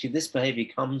 actually, this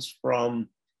behavior comes from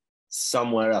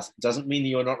somewhere else. It doesn't mean that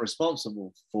you're not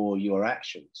responsible for your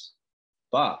actions.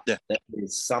 But there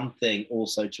is something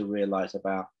also to realize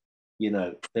about,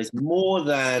 there's more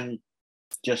than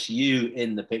just you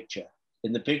in the picture.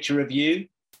 In the picture of you,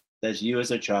 there's you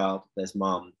as a child, there's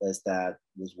mom, there's dad,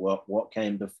 there's what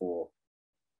came before.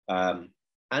 And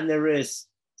there is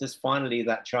just finally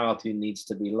that child who needs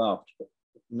to be loved. But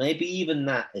maybe even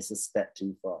that is a step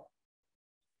too far.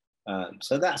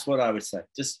 So that's what I would say,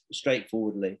 just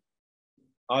straightforwardly.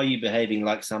 Are you behaving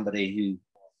like somebody who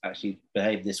actually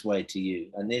behaved this way to you?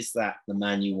 And is that the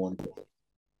man you wanted?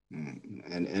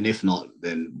 And if not,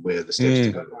 then where are the steps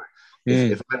to go?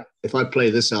 If I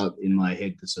play this out in my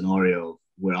head, the scenario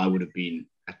where I would have been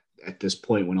at this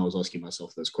point when I was asking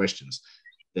myself those questions,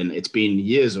 then it's been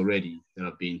years already that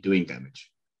I've been doing damage.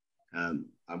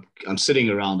 I'm sitting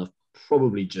around, I've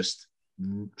probably just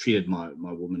treated my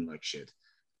woman like shit.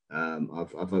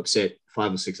 I've upset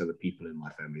 5 or 6 other people in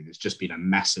my family. There's just been a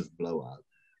massive blowout.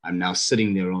 I'm now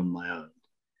sitting there on my own,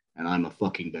 and I'm a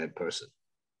fucking bad person.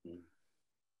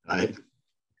 Right?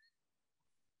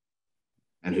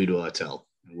 And who do I tell?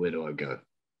 And where do I go?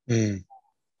 Yeah.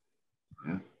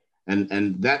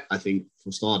 And that, I think,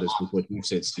 for starters, with what you've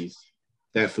said, Steve,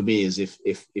 that for me is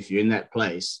if you're in that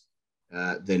place,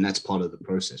 then that's part of the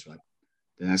process, right?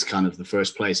 Then that's kind of the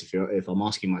first place. If I'm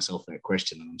asking myself that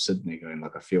question and I'm sitting there going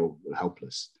like I feel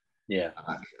helpless. Yeah.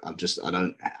 I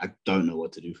don't know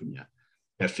what to do from here.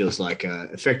 That feels like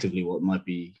effectively what might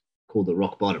be called the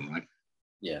rock bottom, right?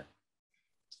 Yeah.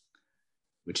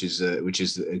 Which is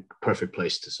a perfect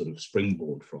place to sort of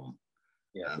springboard from.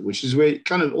 Yeah. Which is where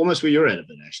kind of almost where you're at a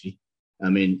bit, actually. I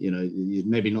mean,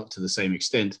 maybe not to the same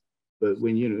extent, but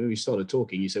when we started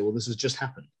talking, you say, well, this has just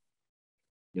happened,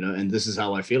 and this is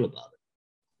how I feel about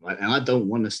it, right? And I don't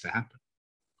want this to happen.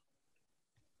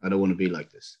 I don't want to be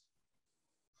like this.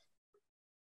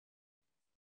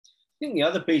 I think the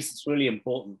other piece that's really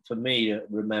important for me to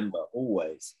remember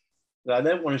always, that I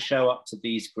don't want to show up to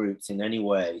these groups in any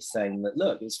way saying that,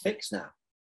 look, it's fixed now.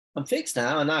 I'm fixed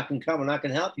now and I can come and I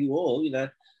can help you all. You know,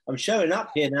 I'm showing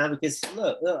up here now because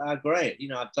look how great, you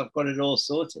know, I've got it all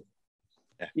sorted.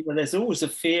 Yeah. You know, there's always a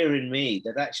fear in me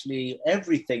that actually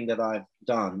everything that I've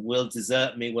done will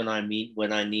desert me when I need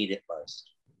it most.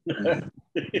 Well,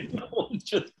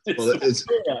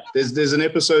 there's an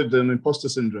episode, an imposter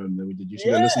syndrome that we did. You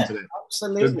should go listen to that.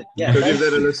 Absolutely. Go give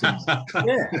that a listen.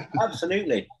 Yeah,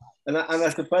 absolutely. And I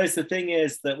suppose the thing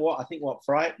is that what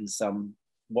frightens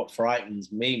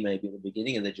me maybe at the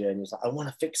beginning of the journey is like, I want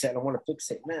to fix it and I want to fix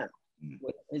it now.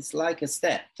 It's like a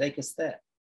step. Take a step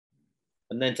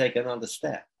and then take another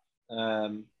step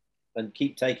and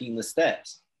keep taking the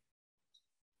steps. I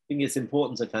think it's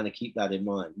important to kind of keep that in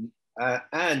mind.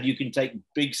 And you can take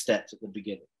big steps at the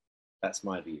beginning. That's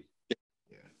my view.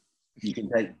 Yeah. You can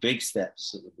take big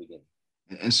steps at the beginning.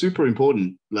 And super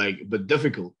important, but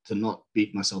difficult to not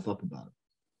beat myself up about it,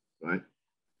 right?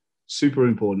 Super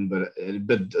important, but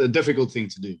a difficult thing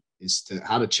to do is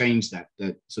how to change that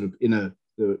sort of inner,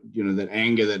 that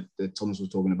anger that Thomas was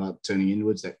talking about, turning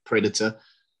inwards, that predator,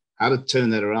 how to turn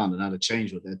that around and how to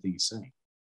change what that thing is saying.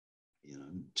 You know,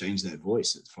 change that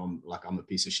voice from like, I'm a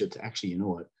piece of shit to actually, you know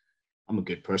what? I'm a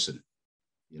good person.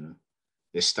 You know,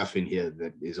 there's stuff in here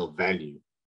that is of value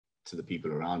to the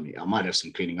people around me. I might have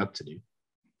some cleaning up to do,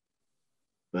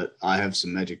 but I have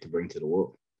some magic to bring to the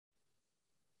world.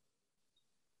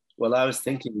 Well, I was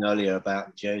thinking earlier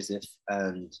about Joseph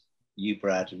and you,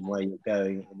 Brad, and where you're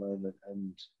going at the moment.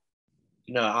 And,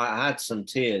 you know, I had some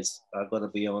tears, I've got to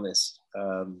be honest.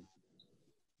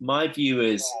 My view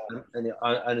is, and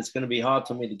it's going to be hard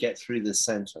for me to get through this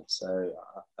sentence, so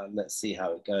let's see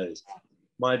how it goes.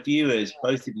 My view is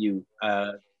both of you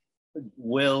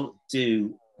will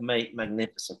make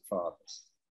magnificent fathers,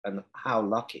 and how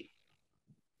lucky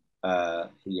for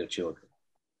your children.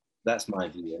 That's my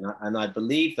view, and I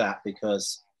believe that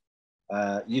because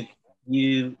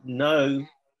you know,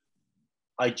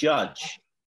 I judge,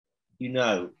 you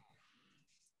know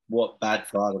what bad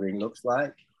fathering looks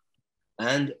like.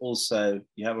 And also,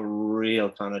 you have a real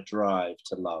kind of drive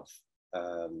to love,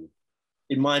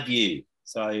 in my view.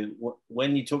 So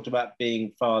when you talked about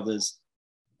being fathers,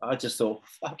 I just thought,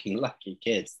 fucking lucky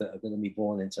kids that are going to be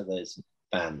born into those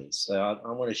families. So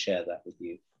I want to share that with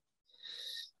you.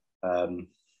 Thank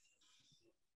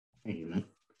you, man.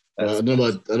 Well, I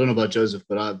don't know about Joseph,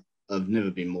 but I've never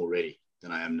been more ready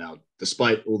than I am now,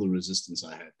 despite all the resistance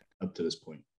I had up to this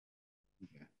point.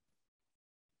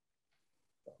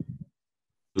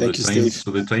 Thank you, Steve.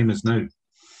 So the time is now.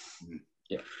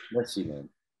 Yeah, let's see, man.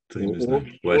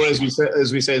 Or as we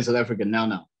say in South Africa,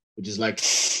 now, which is like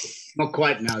not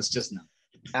quite now, it's just now.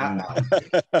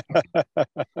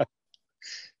 But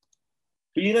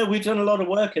you know, we've done a lot of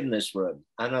work in this room,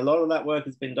 and a lot of that work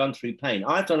has been done through pain.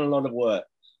 I've done a lot of work,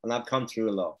 and I've come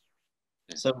through a lot.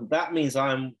 So that means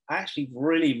I'm actually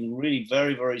really, really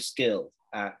very, very skilled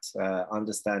at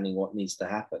understanding what needs to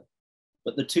happen.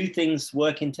 But the two things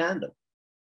work in tandem.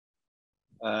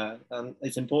 And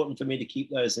it's important for me to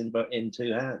keep those in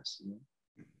two hands. You know?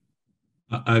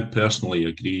 I personally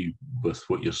agree with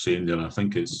what you're saying there. I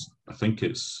think it's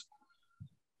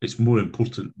more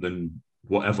important than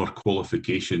whatever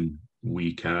qualification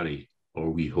we carry or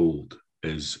we hold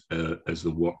is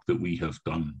the work that we have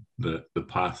done, the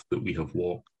path that we have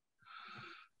walked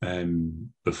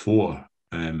before,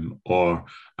 and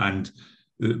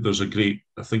there's a great,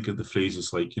 I think of the phrase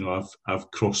is like, you know, I've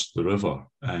crossed the river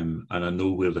and I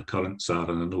know where the currents are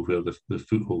and I know where the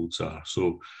footholds are.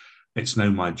 So it's now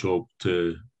my job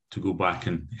to go back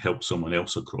and help someone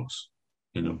else across,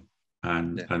 you know,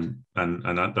 and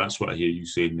that's what I hear you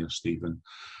saying there, Stephen.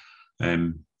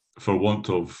 For want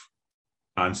of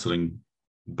answering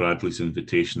Bradley's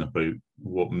invitation about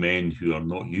what men who are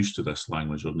not used to this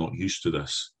language or not used to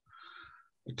this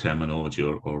terminology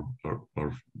or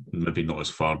maybe not as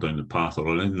far down the path or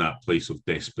are in that place of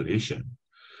desperation,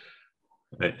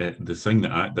 the thing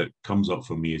that comes up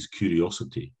for me is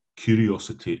curiosity.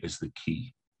 Curiosity is the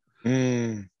key.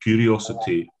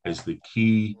 Curiosity is the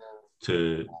key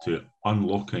to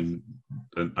unlocking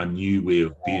a new way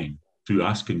of being through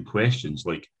asking questions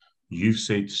like you've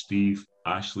said, Steve,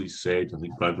 Ashley said, I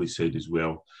think Bradley said as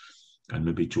well, and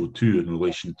maybe Joe too, in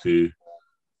relation to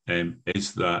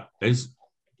is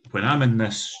when I'm in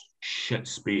this shit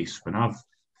space, when I've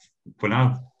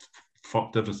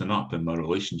fucked everything up in my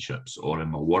relationships or in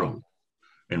my world,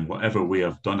 in whatever way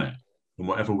I've done it, in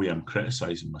whatever way I'm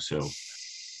criticizing myself,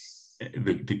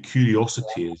 the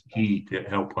curiosity is key to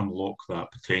help unlock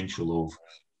that potential of,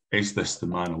 is this the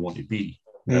man I want to be?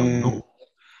 Well, no.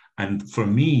 And for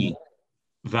me,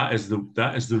 that is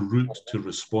the route to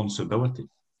responsibility.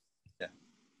 Yeah.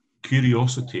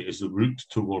 Curiosity is the route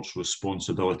towards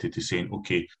responsibility, to saying,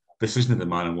 okay, this isn't the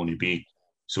man I want to be.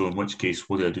 So in which case,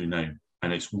 what do I do now?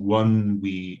 And it's one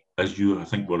as you, I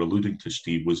think, were alluding to,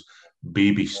 Steve, was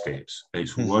baby steps.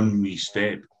 It's one wee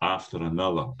step after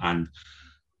another. And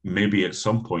maybe at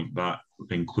some point that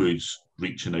includes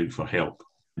reaching out for help,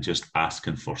 just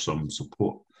asking for some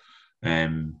support.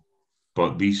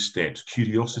 But these steps,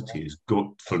 curiosity has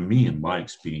got, for me, in my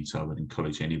experience, I would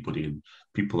encourage anybody and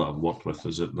people that I've worked with,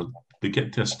 is that they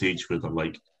get to a stage where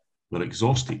they're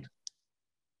exhausted.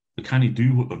 They can't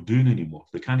do what they're doing anymore.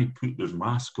 They can't put their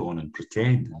mask on and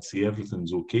pretend and say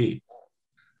everything's okay,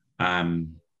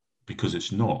 because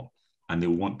it's not. And they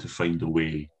want to find a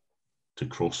way to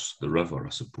cross the river, I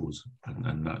suppose.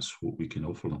 And that's what we can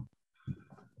offer them.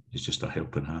 It's just a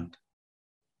helping hand.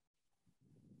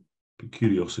 But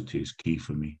curiosity is key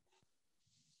for me.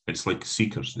 It's like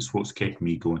seekers. It's what's kept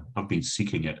me going. I've been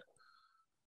seeking it.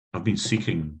 I've been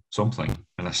seeking something,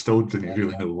 and I still didn't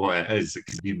really know what it is. It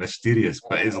can be mysterious,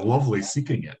 but it's lovely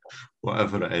seeking it,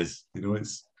 whatever it is. You know,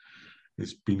 it's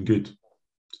been good.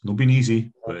 It's not been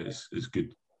easy, but it's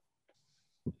good.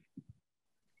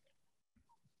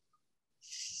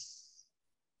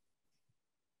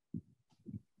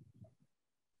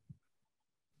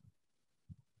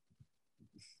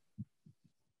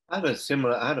 I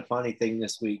had a funny thing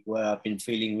this week where I've been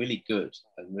feeling really good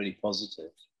and really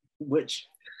positive, which,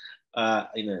 of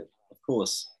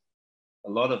course, a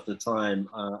lot of the time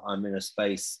I'm in a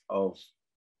space of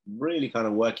really kind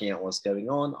of working out what's going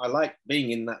on. I like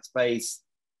being in that space.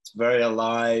 It's very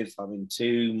alive. I'm in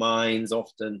two minds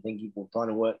often, thinking, trying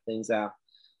to work things out.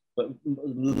 But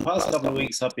the past couple of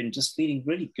weeks, I've been just feeling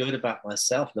really good about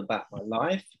myself and about my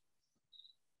life.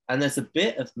 And there's a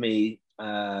bit of me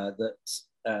that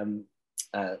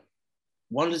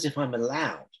wonders if I'm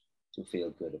allowed to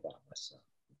feel good about myself.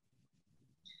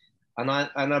 And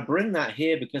I bring that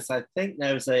here because I think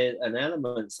there's an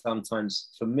element sometimes,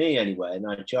 for me anyway, and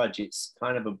I judge it's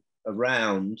kind of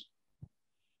around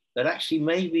that actually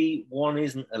maybe one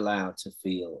isn't allowed to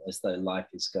feel as though life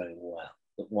is going well,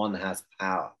 that one has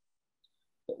power,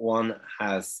 that one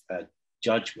has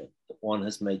judgment, that one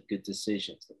has made good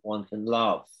decisions, that one can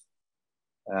love,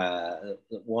 that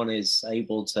one is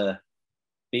able to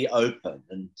be open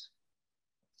and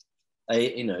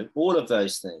all of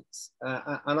those things.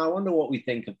 And I wonder what we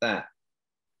think of that,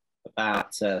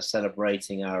 about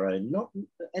celebrating our own, not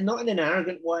in an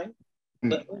arrogant way,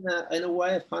 but in a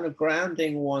way of kind of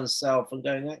grounding oneself and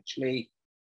going, actually,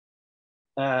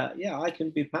 I can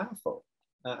be powerful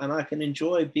and I can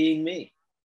enjoy being me.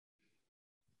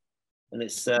 And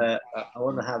it's, I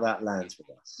wonder how that lands with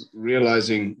us.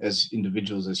 Realizing as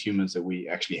individuals, as humans, that we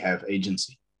actually have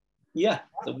agency. Yeah,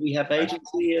 that we have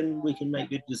agency and we can make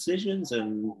good decisions.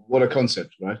 And what a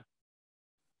concept, right?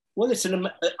 Well, isn't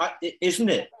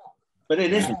it? But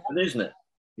it isn't, isn't it?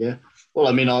 Yeah. Well,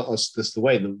 I mean, that's the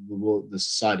way the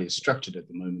society is structured at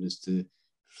the moment, is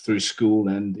through school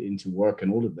and into work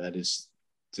and all of that, is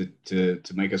to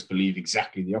make us believe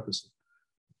exactly the opposite.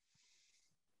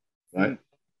 Right?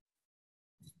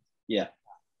 Yeah.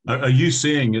 Are you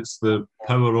saying it's the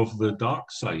power of the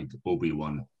dark side,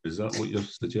 Obi-Wan? Is that what you're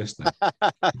suggesting?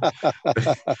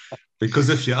 Because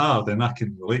if you are, then I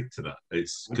can relate to that.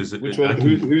 It's because which one?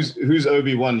 Who's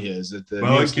Obi-Wan here? Is it the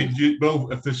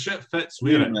if the shit fits,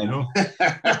 wear it. You know.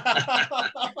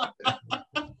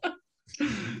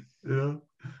 Yeah.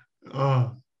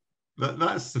 Oh,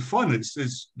 that's the fun. It's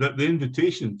that the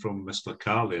invitation from Mr.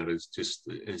 Carlier is just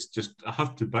I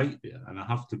have to bite there and I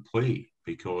have to play,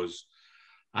 because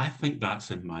I think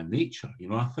that's in my nature, you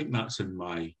know. I think that's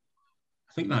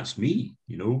me,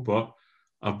 you know. But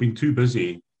I've been too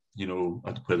busy, you know,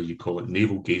 whether you call it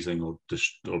navel gazing or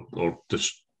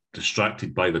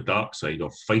distracted by the dark side,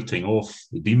 or fighting off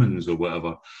the demons or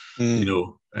whatever, you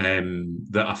know,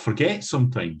 that I forget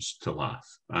sometimes to laugh.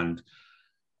 And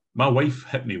my wife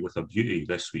hit me with a beauty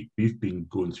this week. We've been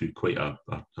going through quite a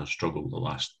struggle the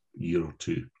last year or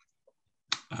two,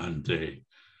 and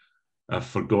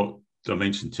I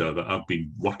mentioned to her that I've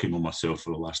been working on myself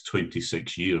for the last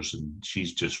 26 years, and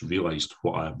she's just realised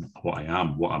what I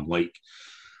am, what I'm like.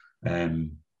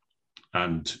 And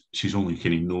she's only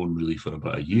kind of known really for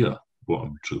about a year what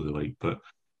I'm truly like. But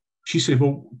she said,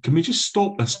 well, can we just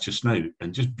stop this just now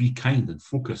and just be kind and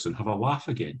focus and have a laugh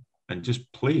again and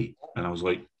just play? And I was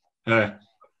like,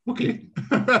 okay,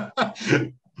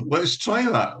 let's try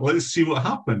that. Let's see what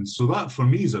happens. So that for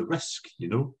me is a risk, you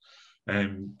know.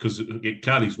 because it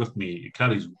carries with me, it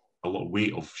carries a lot of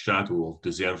weight of shadow of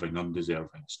deserving,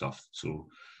 undeserving stuff. So,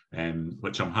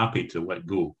 which I'm happy to let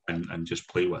go and just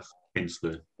play with. Hence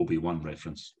the Obi-Wan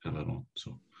reference earlier on.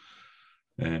 So,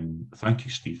 thank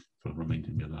you, Steve, for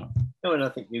reminding me of that. No, and I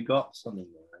think you got something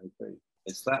there. I agree.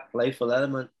 It's that playful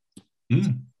element.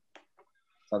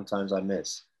 Sometimes I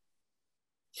miss.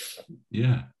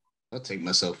 Yeah. I take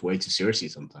myself way too seriously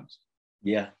sometimes.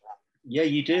 Yeah. Yeah,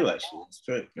 you do actually. It's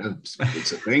true. Yeah,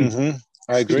 it's a thing. Mm-hmm.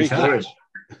 I agree.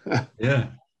 Yeah.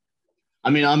 I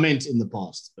mean, I meant in the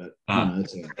past, but you know,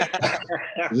 it's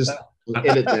just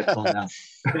edit that part out.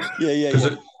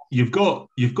 Yeah. You've got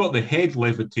the head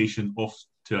levitation off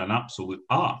to an absolute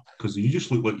art because you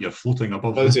just look like you're floating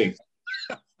above. Floating.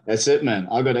 That's it, man.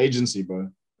 I got agency, bro.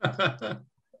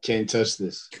 Can't touch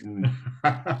this.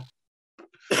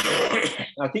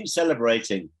 I think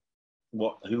celebrating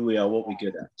who we are, what we're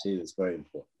good at too is very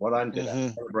important. What I'm good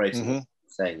at, celebrating,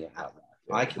 saying it out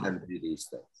loud. I can do these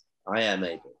things. I am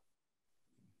able.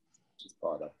 Just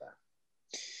part of that.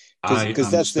 Because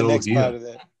that's the next part of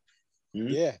that.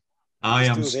 Yeah. I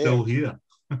am still here.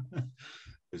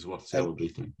 Is worth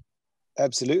celebrating.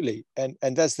 Absolutely. And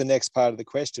that's the next part of the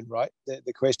question, right?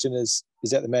 The question is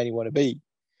that the man you want to be?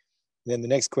 And then the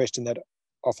next question that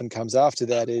often comes after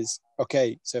that is,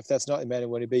 okay, so if that's not the man you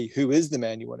want to be, who is the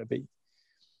man you want to be?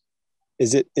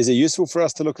 Is it useful for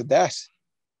us to look at that?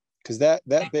 Because that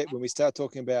bit, when we start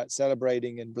talking about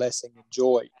celebrating and blessing and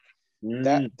joy,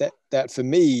 that for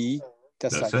me,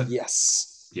 that's like,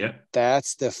 yes, yeah,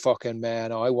 that's the fucking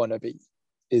man I want to be,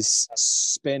 is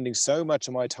spending so much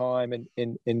of my time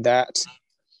in that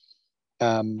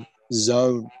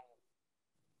zone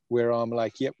where I'm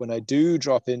like, yep, when I do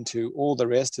drop into all the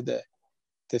rest of the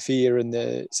fear and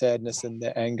the sadness and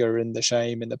the anger and the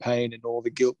shame and the pain and all the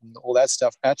guilt and all that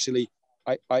stuff, actually,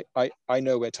 I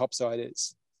know where topside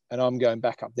is, and I'm going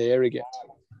back up there again.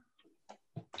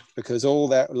 Because all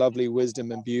that lovely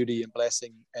wisdom and beauty and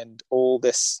blessing and all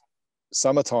this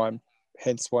summertime,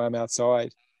 hence why I'm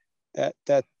outside,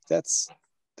 that's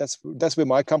where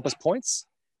my compass points.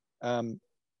 And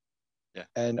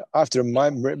I have to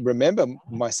remember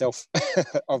myself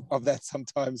of that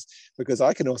sometimes, because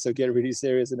I can also get really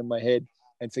serious in my head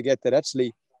and forget that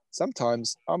actually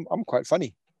sometimes I'm quite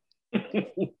funny.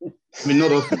 I mean,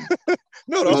 not often.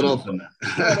 Not often.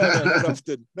 No, not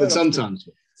often. But sometimes.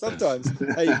 Sometimes.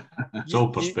 Hey, it's all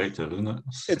perspective, isn't it?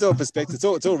 It's all perspective.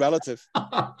 It's all relative.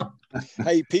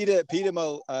 Hey, Peter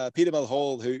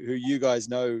Mulhall, who you guys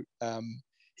know,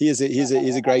 he has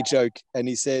a great joke, and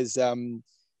he says,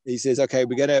 okay,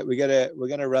 we're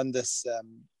gonna run this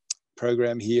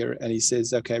program here, and he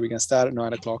says, okay, we're gonna start at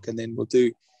 9:00, and then we'll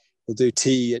do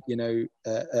tea at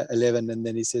 11, and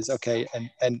then he says, okay,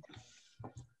 and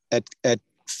at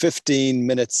 15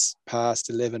 minutes past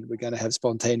 11, we're going to have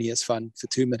spontaneous fun for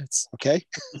 2 minutes. Okay.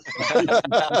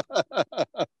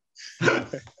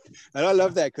 And I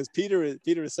love that, because Peter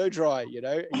is so dry, you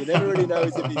never really know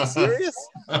if he's serious,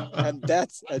 and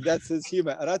that's his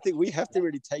humor. And I think we have to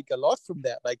really take a lot from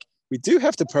that. Like, we do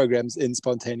have to program in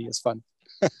spontaneous fun.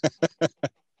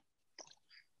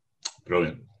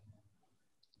 Brilliant.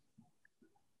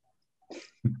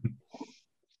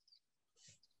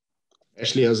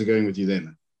 Ashley, how's it going with you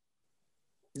then?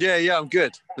 Yeah, I'm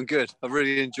good. I've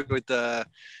really enjoyed the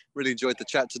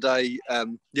chat today. I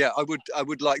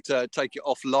would like to take it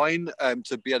offline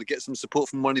to be able to get some support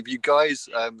from one of you guys.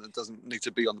 It doesn't need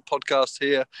to be on the podcast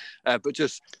here, but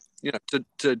just to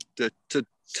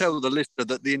tell the listener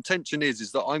that the intention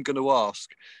is that I'm going to ask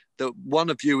that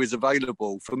one of you is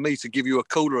available for me to give you a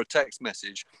call or a text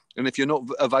message, and if you're not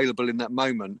available in that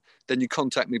moment, then you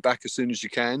contact me back as soon as you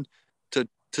can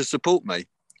to support me.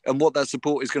 And what that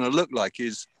support is going to look like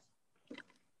is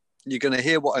you're going to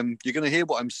hear what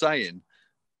I'm saying,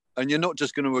 and you're not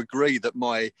just going to agree that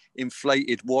my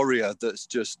inflated warrior that's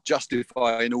just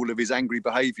justifying all of his angry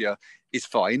behavior is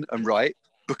fine and right,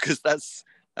 because that's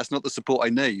not the support I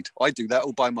need. I do that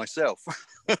all by myself.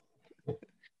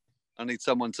 I need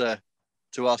someone to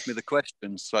ask me the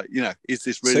questions, like, is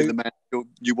this really the man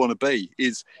you want to be?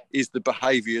 Is the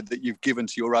behavior that you've given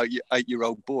to your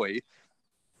 8-year-old boy,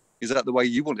 is that the way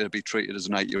you wanted to be treated as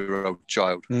an 8-year-old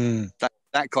child?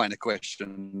 That kind of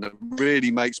question that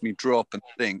really makes me drop and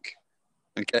think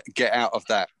and get out of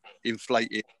that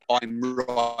inflated, I'm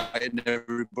right and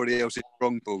everybody else is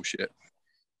wrong bullshit.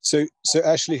 So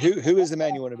Ashley, who is the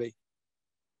man you want to be?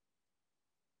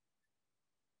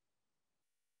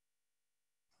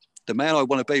 The man I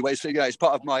want to be, well, it's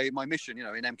part of my mission. In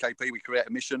MKP, we create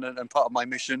a mission, and part of my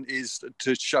mission is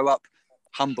to show up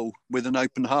humble with an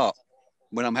open heart.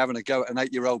 when I'm having a go at an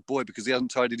 8-year-old boy because he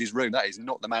hasn't tidied his room. That is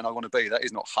not the man I want to be. That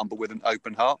is not humble with an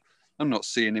open heart. I'm not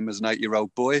seeing him as an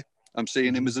 8-year-old boy. I'm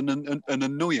seeing him as an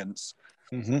annoyance.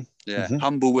 Yeah,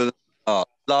 humble with a heart,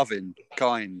 loving,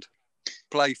 kind,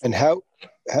 playful. And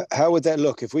how would that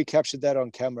look if we captured that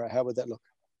on camera? How would that look?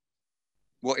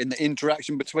 What, in the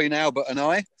interaction between Albert and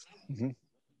I?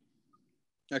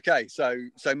 Okay, so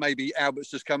maybe Albert's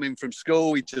just come in from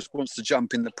school. He just wants to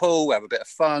jump in the pool, have a bit of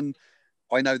fun.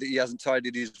 I know that he hasn't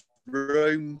tidied his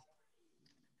room.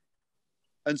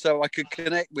 And so I could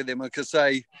connect with him. I could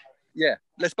say, yeah,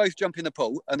 let's both jump in the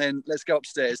pool and then let's go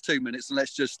upstairs 2 minutes and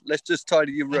let's just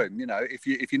tidy your room. You know, if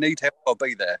you need help, I'll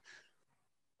be there.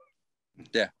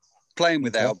 Yeah, playing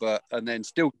with Albert and then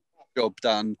still get the job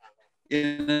done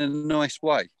in a nice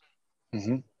way.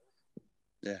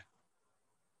 Yeah.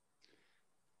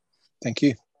 Thank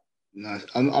you. No,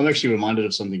 I'm actually reminded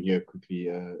of something here quickly,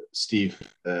 Steve.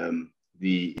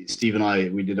 Steve and I,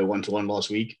 we did a one-to-one last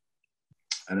week,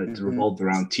 and it revolved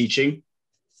around teaching.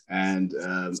 And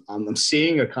I'm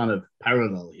seeing a kind of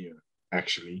parallel here,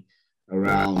 actually,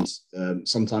 around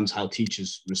sometimes how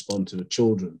teachers respond to the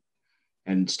children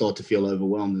and start to feel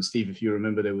overwhelmed. And Steve, if you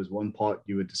remember, there was one part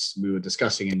we were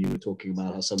discussing, and you were talking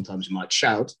about how sometimes you might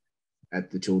shout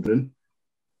at the children.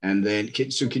 And then,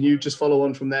 so can you just follow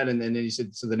on from that? And then you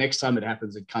said, so the next time it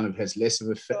happens, it kind of has less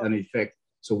of an effect.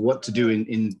 So what to do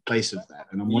in place of that?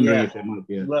 And I'm wondering if there might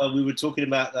be Well, we were talking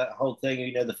about that whole thing,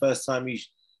 you know, the first time you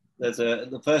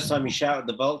shout at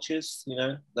the vultures, you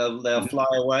know, they'll fly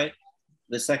away.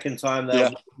 The second time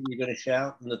you're going to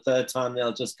shout, and the third time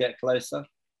they'll just get closer.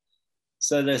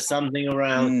 So there's something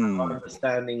around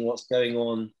understanding what's going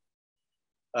on.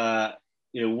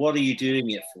 You know, what are you doing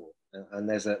it for? And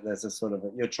there's a sort of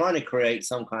you're trying to create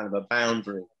some kind of a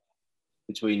boundary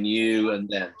between you and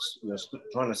them. You're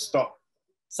trying to stop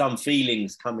some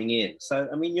feelings coming in. So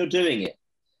I mean, you're doing it.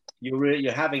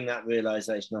 You're having that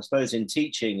realization. I suppose in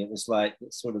teaching, it was like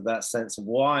sort of that sense of,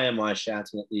 why am I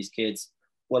shouting at these kids?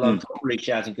 Well, I'm probably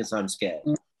shouting because I'm scared.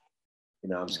 You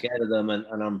know, I'm scared of them,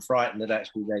 and I'm frightened that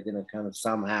actually they're going to kind of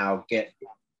somehow get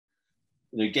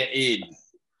in.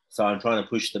 So I'm trying to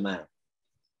push them out.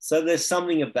 So there's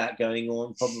something of that going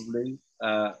on, probably,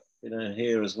 you know,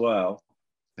 here as well.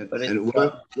 But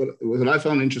what I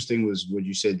found interesting was what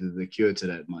you said that the cure to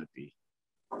that might be.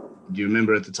 Do you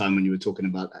remember at the time when you were talking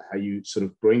about how you sort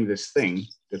of bring this thing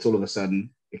that's all of a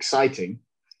sudden exciting?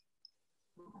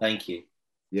 Thank you.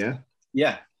 Yeah?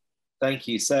 Yeah. Thank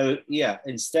you. So, yeah,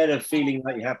 instead of feeling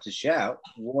like you have to shout,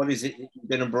 what is it that you're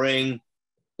going to bring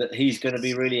that he's going to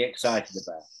be really excited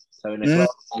about? So in a class,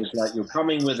 it's like you're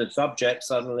coming with a subject,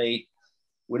 suddenly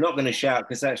we're not going to shout,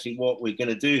 because actually what we're going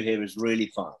to do here is really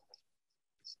fun.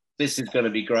 This is going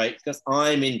to be great because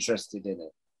I'm interested in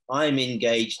it. I'm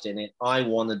engaged in it. I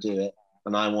want to do it,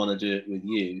 and I want to do it with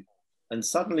you. And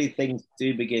suddenly things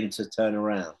do begin to turn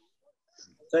around.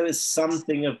 So it's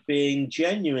something of being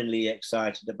genuinely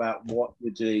excited about what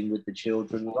you're doing with the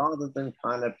children, rather than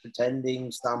kind of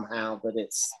pretending somehow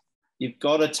that you've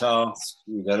got a task,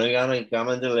 you're going to come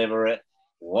and deliver it.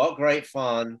 What great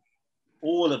fun.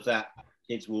 All of that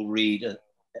kids will read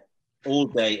all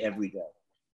day, every day.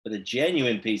 But a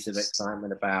genuine piece of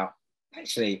excitement about,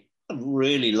 actually, I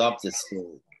really love this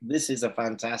story. This is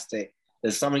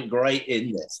there's something great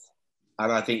in this,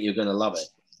 and I think you're going to love it.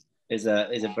 Is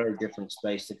a very different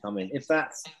space to come in. If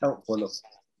that's helpful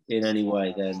in any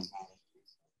way, then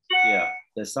yeah,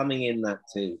 there's something in that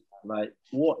too. Like,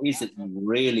 what is it you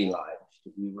really like,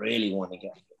 that you really want to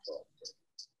get involved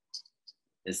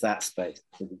in? Is that space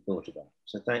to be thought about.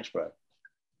 So thanks, bro.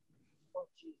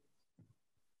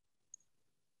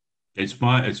 It's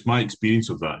my experience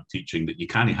of that teaching that you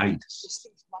can't hide.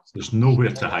 There's nowhere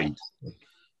to hide.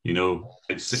 You know,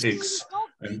 it's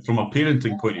and from a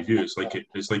parenting point of view, it's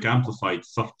like amplified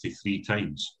 33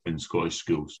 times in Scottish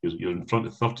schools. You're in front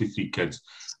of 33 kids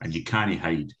and you can't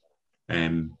hide.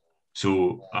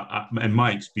 So in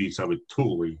my experience, I would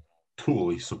totally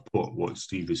support what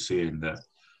Steve is saying, that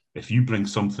if you bring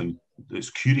something that's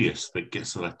curious, that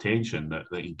gets their attention, that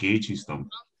engages them,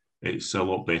 it's a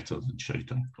lot better than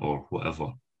shouting or whatever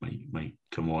might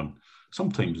come on.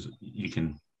 Sometimes you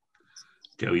can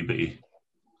get a wee bit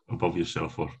above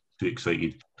yourself or too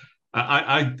excited.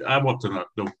 I worked on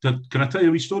that. Can I tell you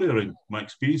a wee story around my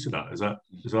experience of that? Is that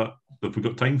if we've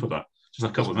got time for that? Just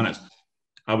a couple of minutes.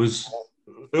 Our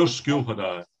school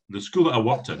the school that I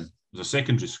worked in was a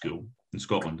secondary school in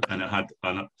Scotland, and it had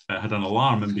an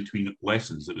alarm in between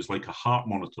lessons. It was like a heart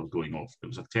monitor going off. It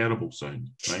was a terrible sound,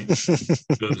 right?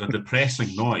 It was a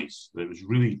depressing noise. It was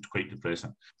really quite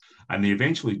depressing. And they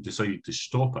eventually decided to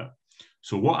stop it.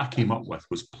 So what I came up with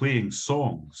was playing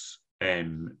songs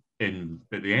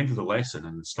at the end of the lesson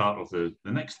and the start of the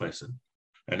next lesson.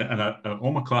 And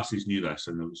all my classes knew this,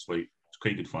 and it's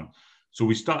quite good fun. So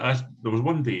there was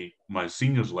one day my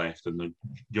seniors left and the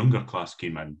younger class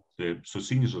came in. So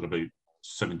seniors are about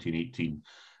 17, 18,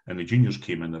 and the juniors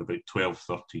came in at about 12,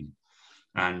 13.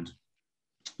 And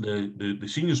the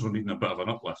seniors were needing a bit of an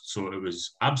uplift. So it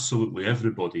was Absolutely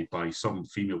Everybody by some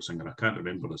female singer. I can't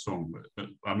remember the song, but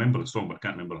I remember the song, but I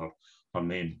can't remember her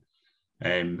name.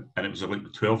 And it was like the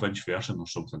 12-inch version or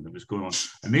something that was going on,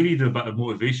 and they needed a bit of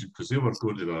motivation because they were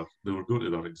going to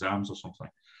their exams or something.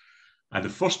 And the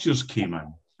first years came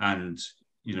in, and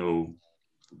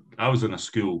I was in a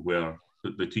school where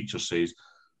the teacher says,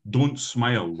 "Don't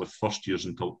smile with first years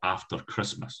until after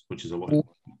Christmas," which is a lot of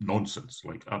nonsense,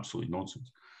 like absolutely nonsense.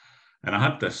 And I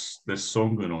had this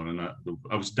song going on, and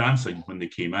I was dancing when they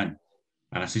came in,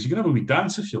 and I said, "You can have a wee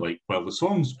dance if you like while the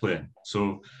song's playing."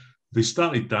 So they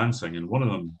started dancing, and one of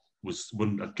them was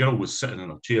when a girl was sitting in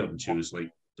her chair, and she was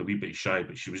like a wee bit shy,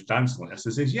 but she was dancing like this.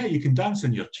 It says, "Yeah, you can dance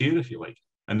in your chair if you like."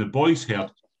 And the boys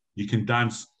heard, "You can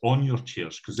dance on your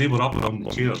chairs," because they were up on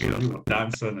the chairs and they were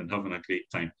dancing and having a great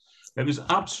time. It was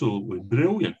absolutely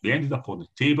brilliant. They ended up on the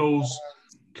tables,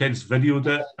 kids videoed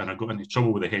it, and I got into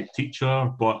trouble with the head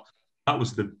teacher, but that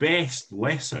was the best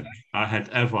lesson I had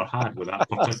ever had with that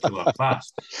particular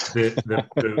class.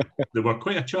 They were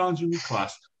quite a challenging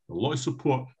class, a lot of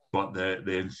support, but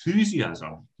the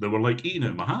enthusiasm, they were like eating it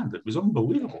in my hand. It was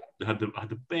unbelievable. I had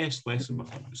the best lesson with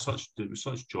them. It was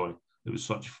such joy. It was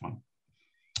such fun.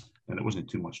 And it wasn't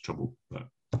too much trouble, but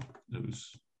it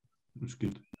was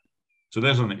good. So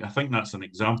I think that's an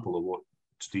example of what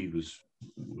Steve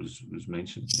was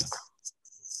mentioning. Yeah.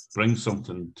 Bring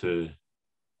something to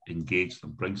engage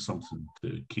them, bring something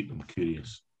to keep them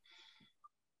curious.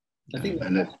 I think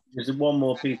there's one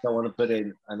more piece I want to put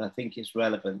in, and I think it's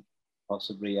relevant,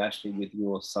 possibly, Ashley, with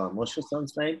your son. What's your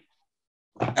son's name?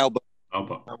 Albert.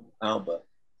 Albert.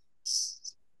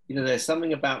 There's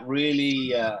something about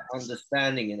really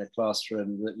understanding in a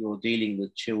classroom that you're dealing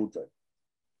with children.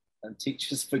 And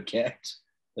teachers forget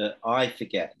that I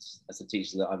forget as a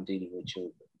teacher that I'm dealing with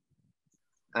children.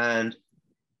 And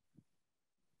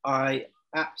I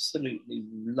absolutely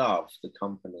love the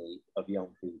company of young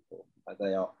people.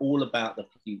 They are all about the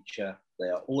future. They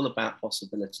are all about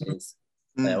possibilities.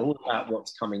 They are all about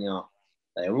what's coming up.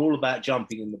 They are all about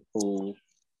jumping in the pool.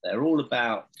 They're all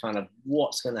about kind of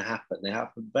what's going to happen. They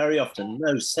have very often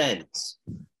no sense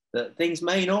that things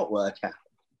may not work out,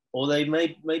 or they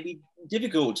may be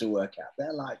difficult to work out.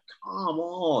 They're like, come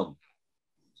on,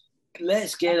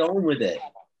 let's get on with it.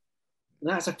 And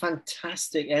that's a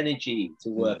fantastic energy to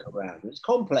work around. It's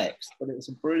complex, but it's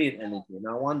a brilliant energy. And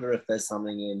I wonder if there's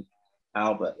something in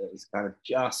Albert that is kind of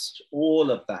just all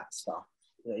of that stuff.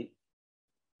 Maybe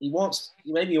he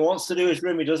wants to do his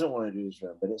room, he doesn't want to do his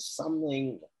room, but it's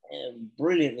something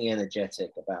brilliantly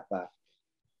energetic about that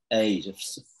age.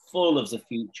 It's full of the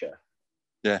future.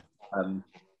 Yeah.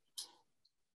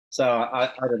 So I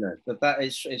don't know, but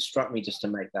it struck me just to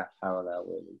make that parallel,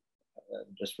 really.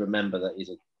 Just remember that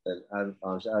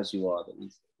as you are,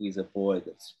 that he's a boy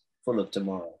that's full of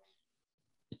tomorrow.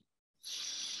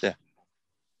 Yeah.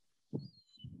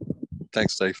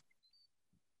 Thanks, Steve.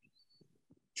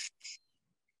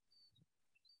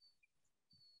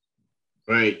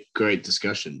 Great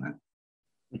discussion,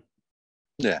 man.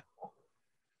 Yeah.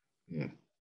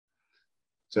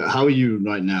 So how are you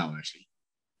right now, actually?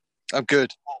 I'm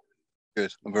good.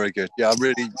 I'm very good. Yeah, I'm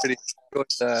really enjoyed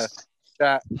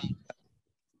chat.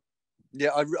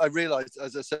 Yeah, I realised,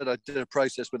 as I said, I did a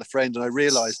process with a friend, and I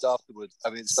realised afterwards.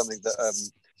 I mean, it's something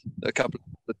that a couple of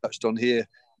people touched on here.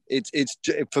 It's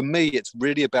for me, it's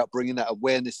really about bringing that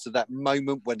awareness to that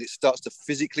moment when it starts to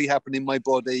physically happen in my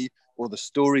body, or the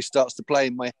story starts to play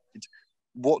in my head.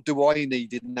 What do I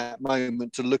need in that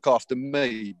moment to look after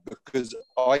me? Because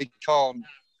I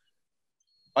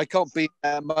can't be in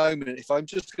that moment. If I'm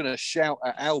just going to shout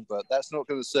at Albert, that's not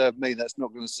going to serve me. That's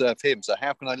not going to serve him. So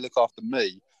how can I look after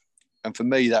me? And for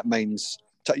me, that means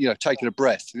taking a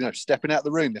breath. Stepping out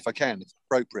the room if I can, if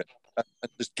appropriate,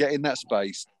 and just get in that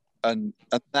space. And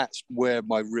that's where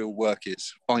my real work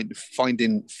is.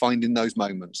 Finding those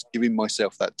moments, giving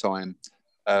myself that time.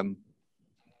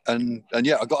 And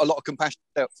yeah, I got a lot of compassion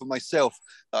for myself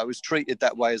that I was treated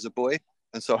that way as a boy,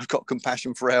 and so I've got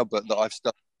compassion for Albert that I've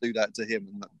started to do that to him.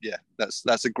 And yeah,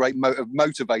 that's a great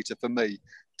motivator for me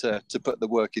to put the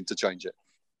work in to change it.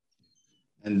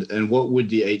 And what would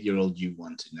the 8-year-old you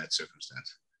want in that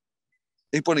circumstance?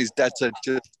 He'd want his dad to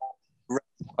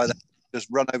just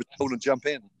run over the pool and jump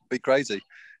in, be crazy.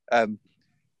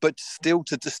 But still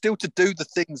to do the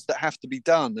things that have to be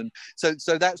done. And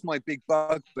so that's my big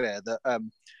bugbear,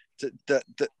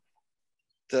 that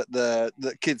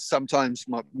that kids sometimes,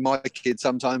 my kids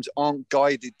sometimes aren't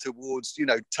guided towards, you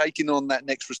know, taking on that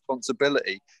next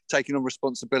responsibility, taking on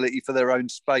responsibility for their own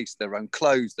space, their own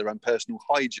clothes, their own personal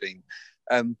hygiene.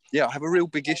 Yeah, I have a real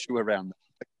big issue around that.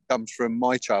 It comes from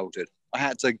my childhood. I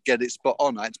had to get it spot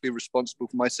on. I had to be responsible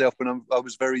for myself when I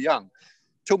was very young.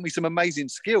 Taught me some amazing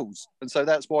skills, and so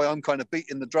that's why I'm kind of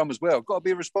beating the drum as well. I've got to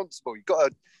be responsible. You've got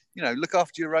to, you know, look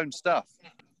after your own stuff.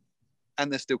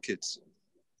 And they're still kids.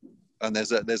 And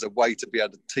there's a way to be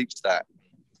able to teach that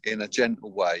in a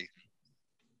gentle way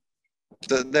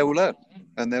that they will learn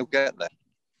and they'll get there.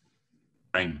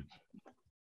 Fine.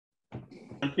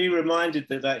 And be reminded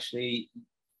that actually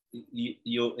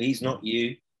he's not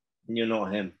you and you're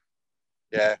not him.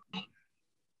 Yeah.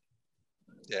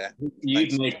 Yeah. You've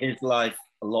Thanks. made his life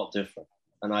a lot different,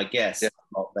 and I guess a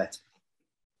lot better.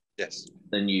 Yes.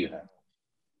 Than you have.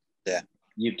 Yeah.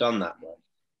 You've done that work.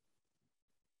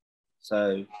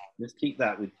 So just keep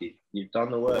that with you. You've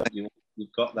done the work. You've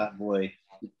got that boy.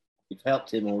 You've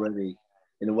helped him already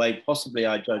in a way possibly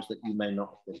I judge that you may not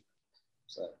have been.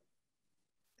 So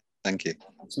thank you.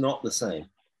 It's not the same.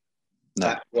 No.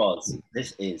 That was.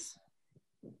 This is.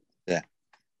 Yeah.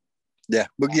 Yeah.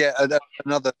 But yeah,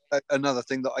 another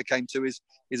thing that I came to is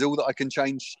all that I can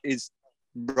change is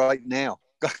right now.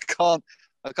 I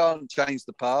can't change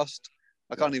the past.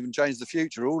 I can't even change the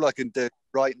future. All I can do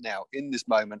right now, in this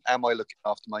moment, am I looking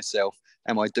after myself?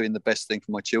 Am I doing the best thing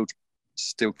for my children?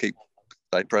 Still stay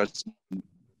present.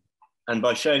 And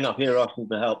by showing up here asking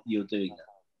for help, you're doing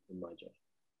that, in my judgment.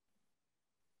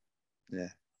 Yeah.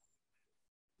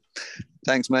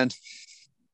 Thanks, man.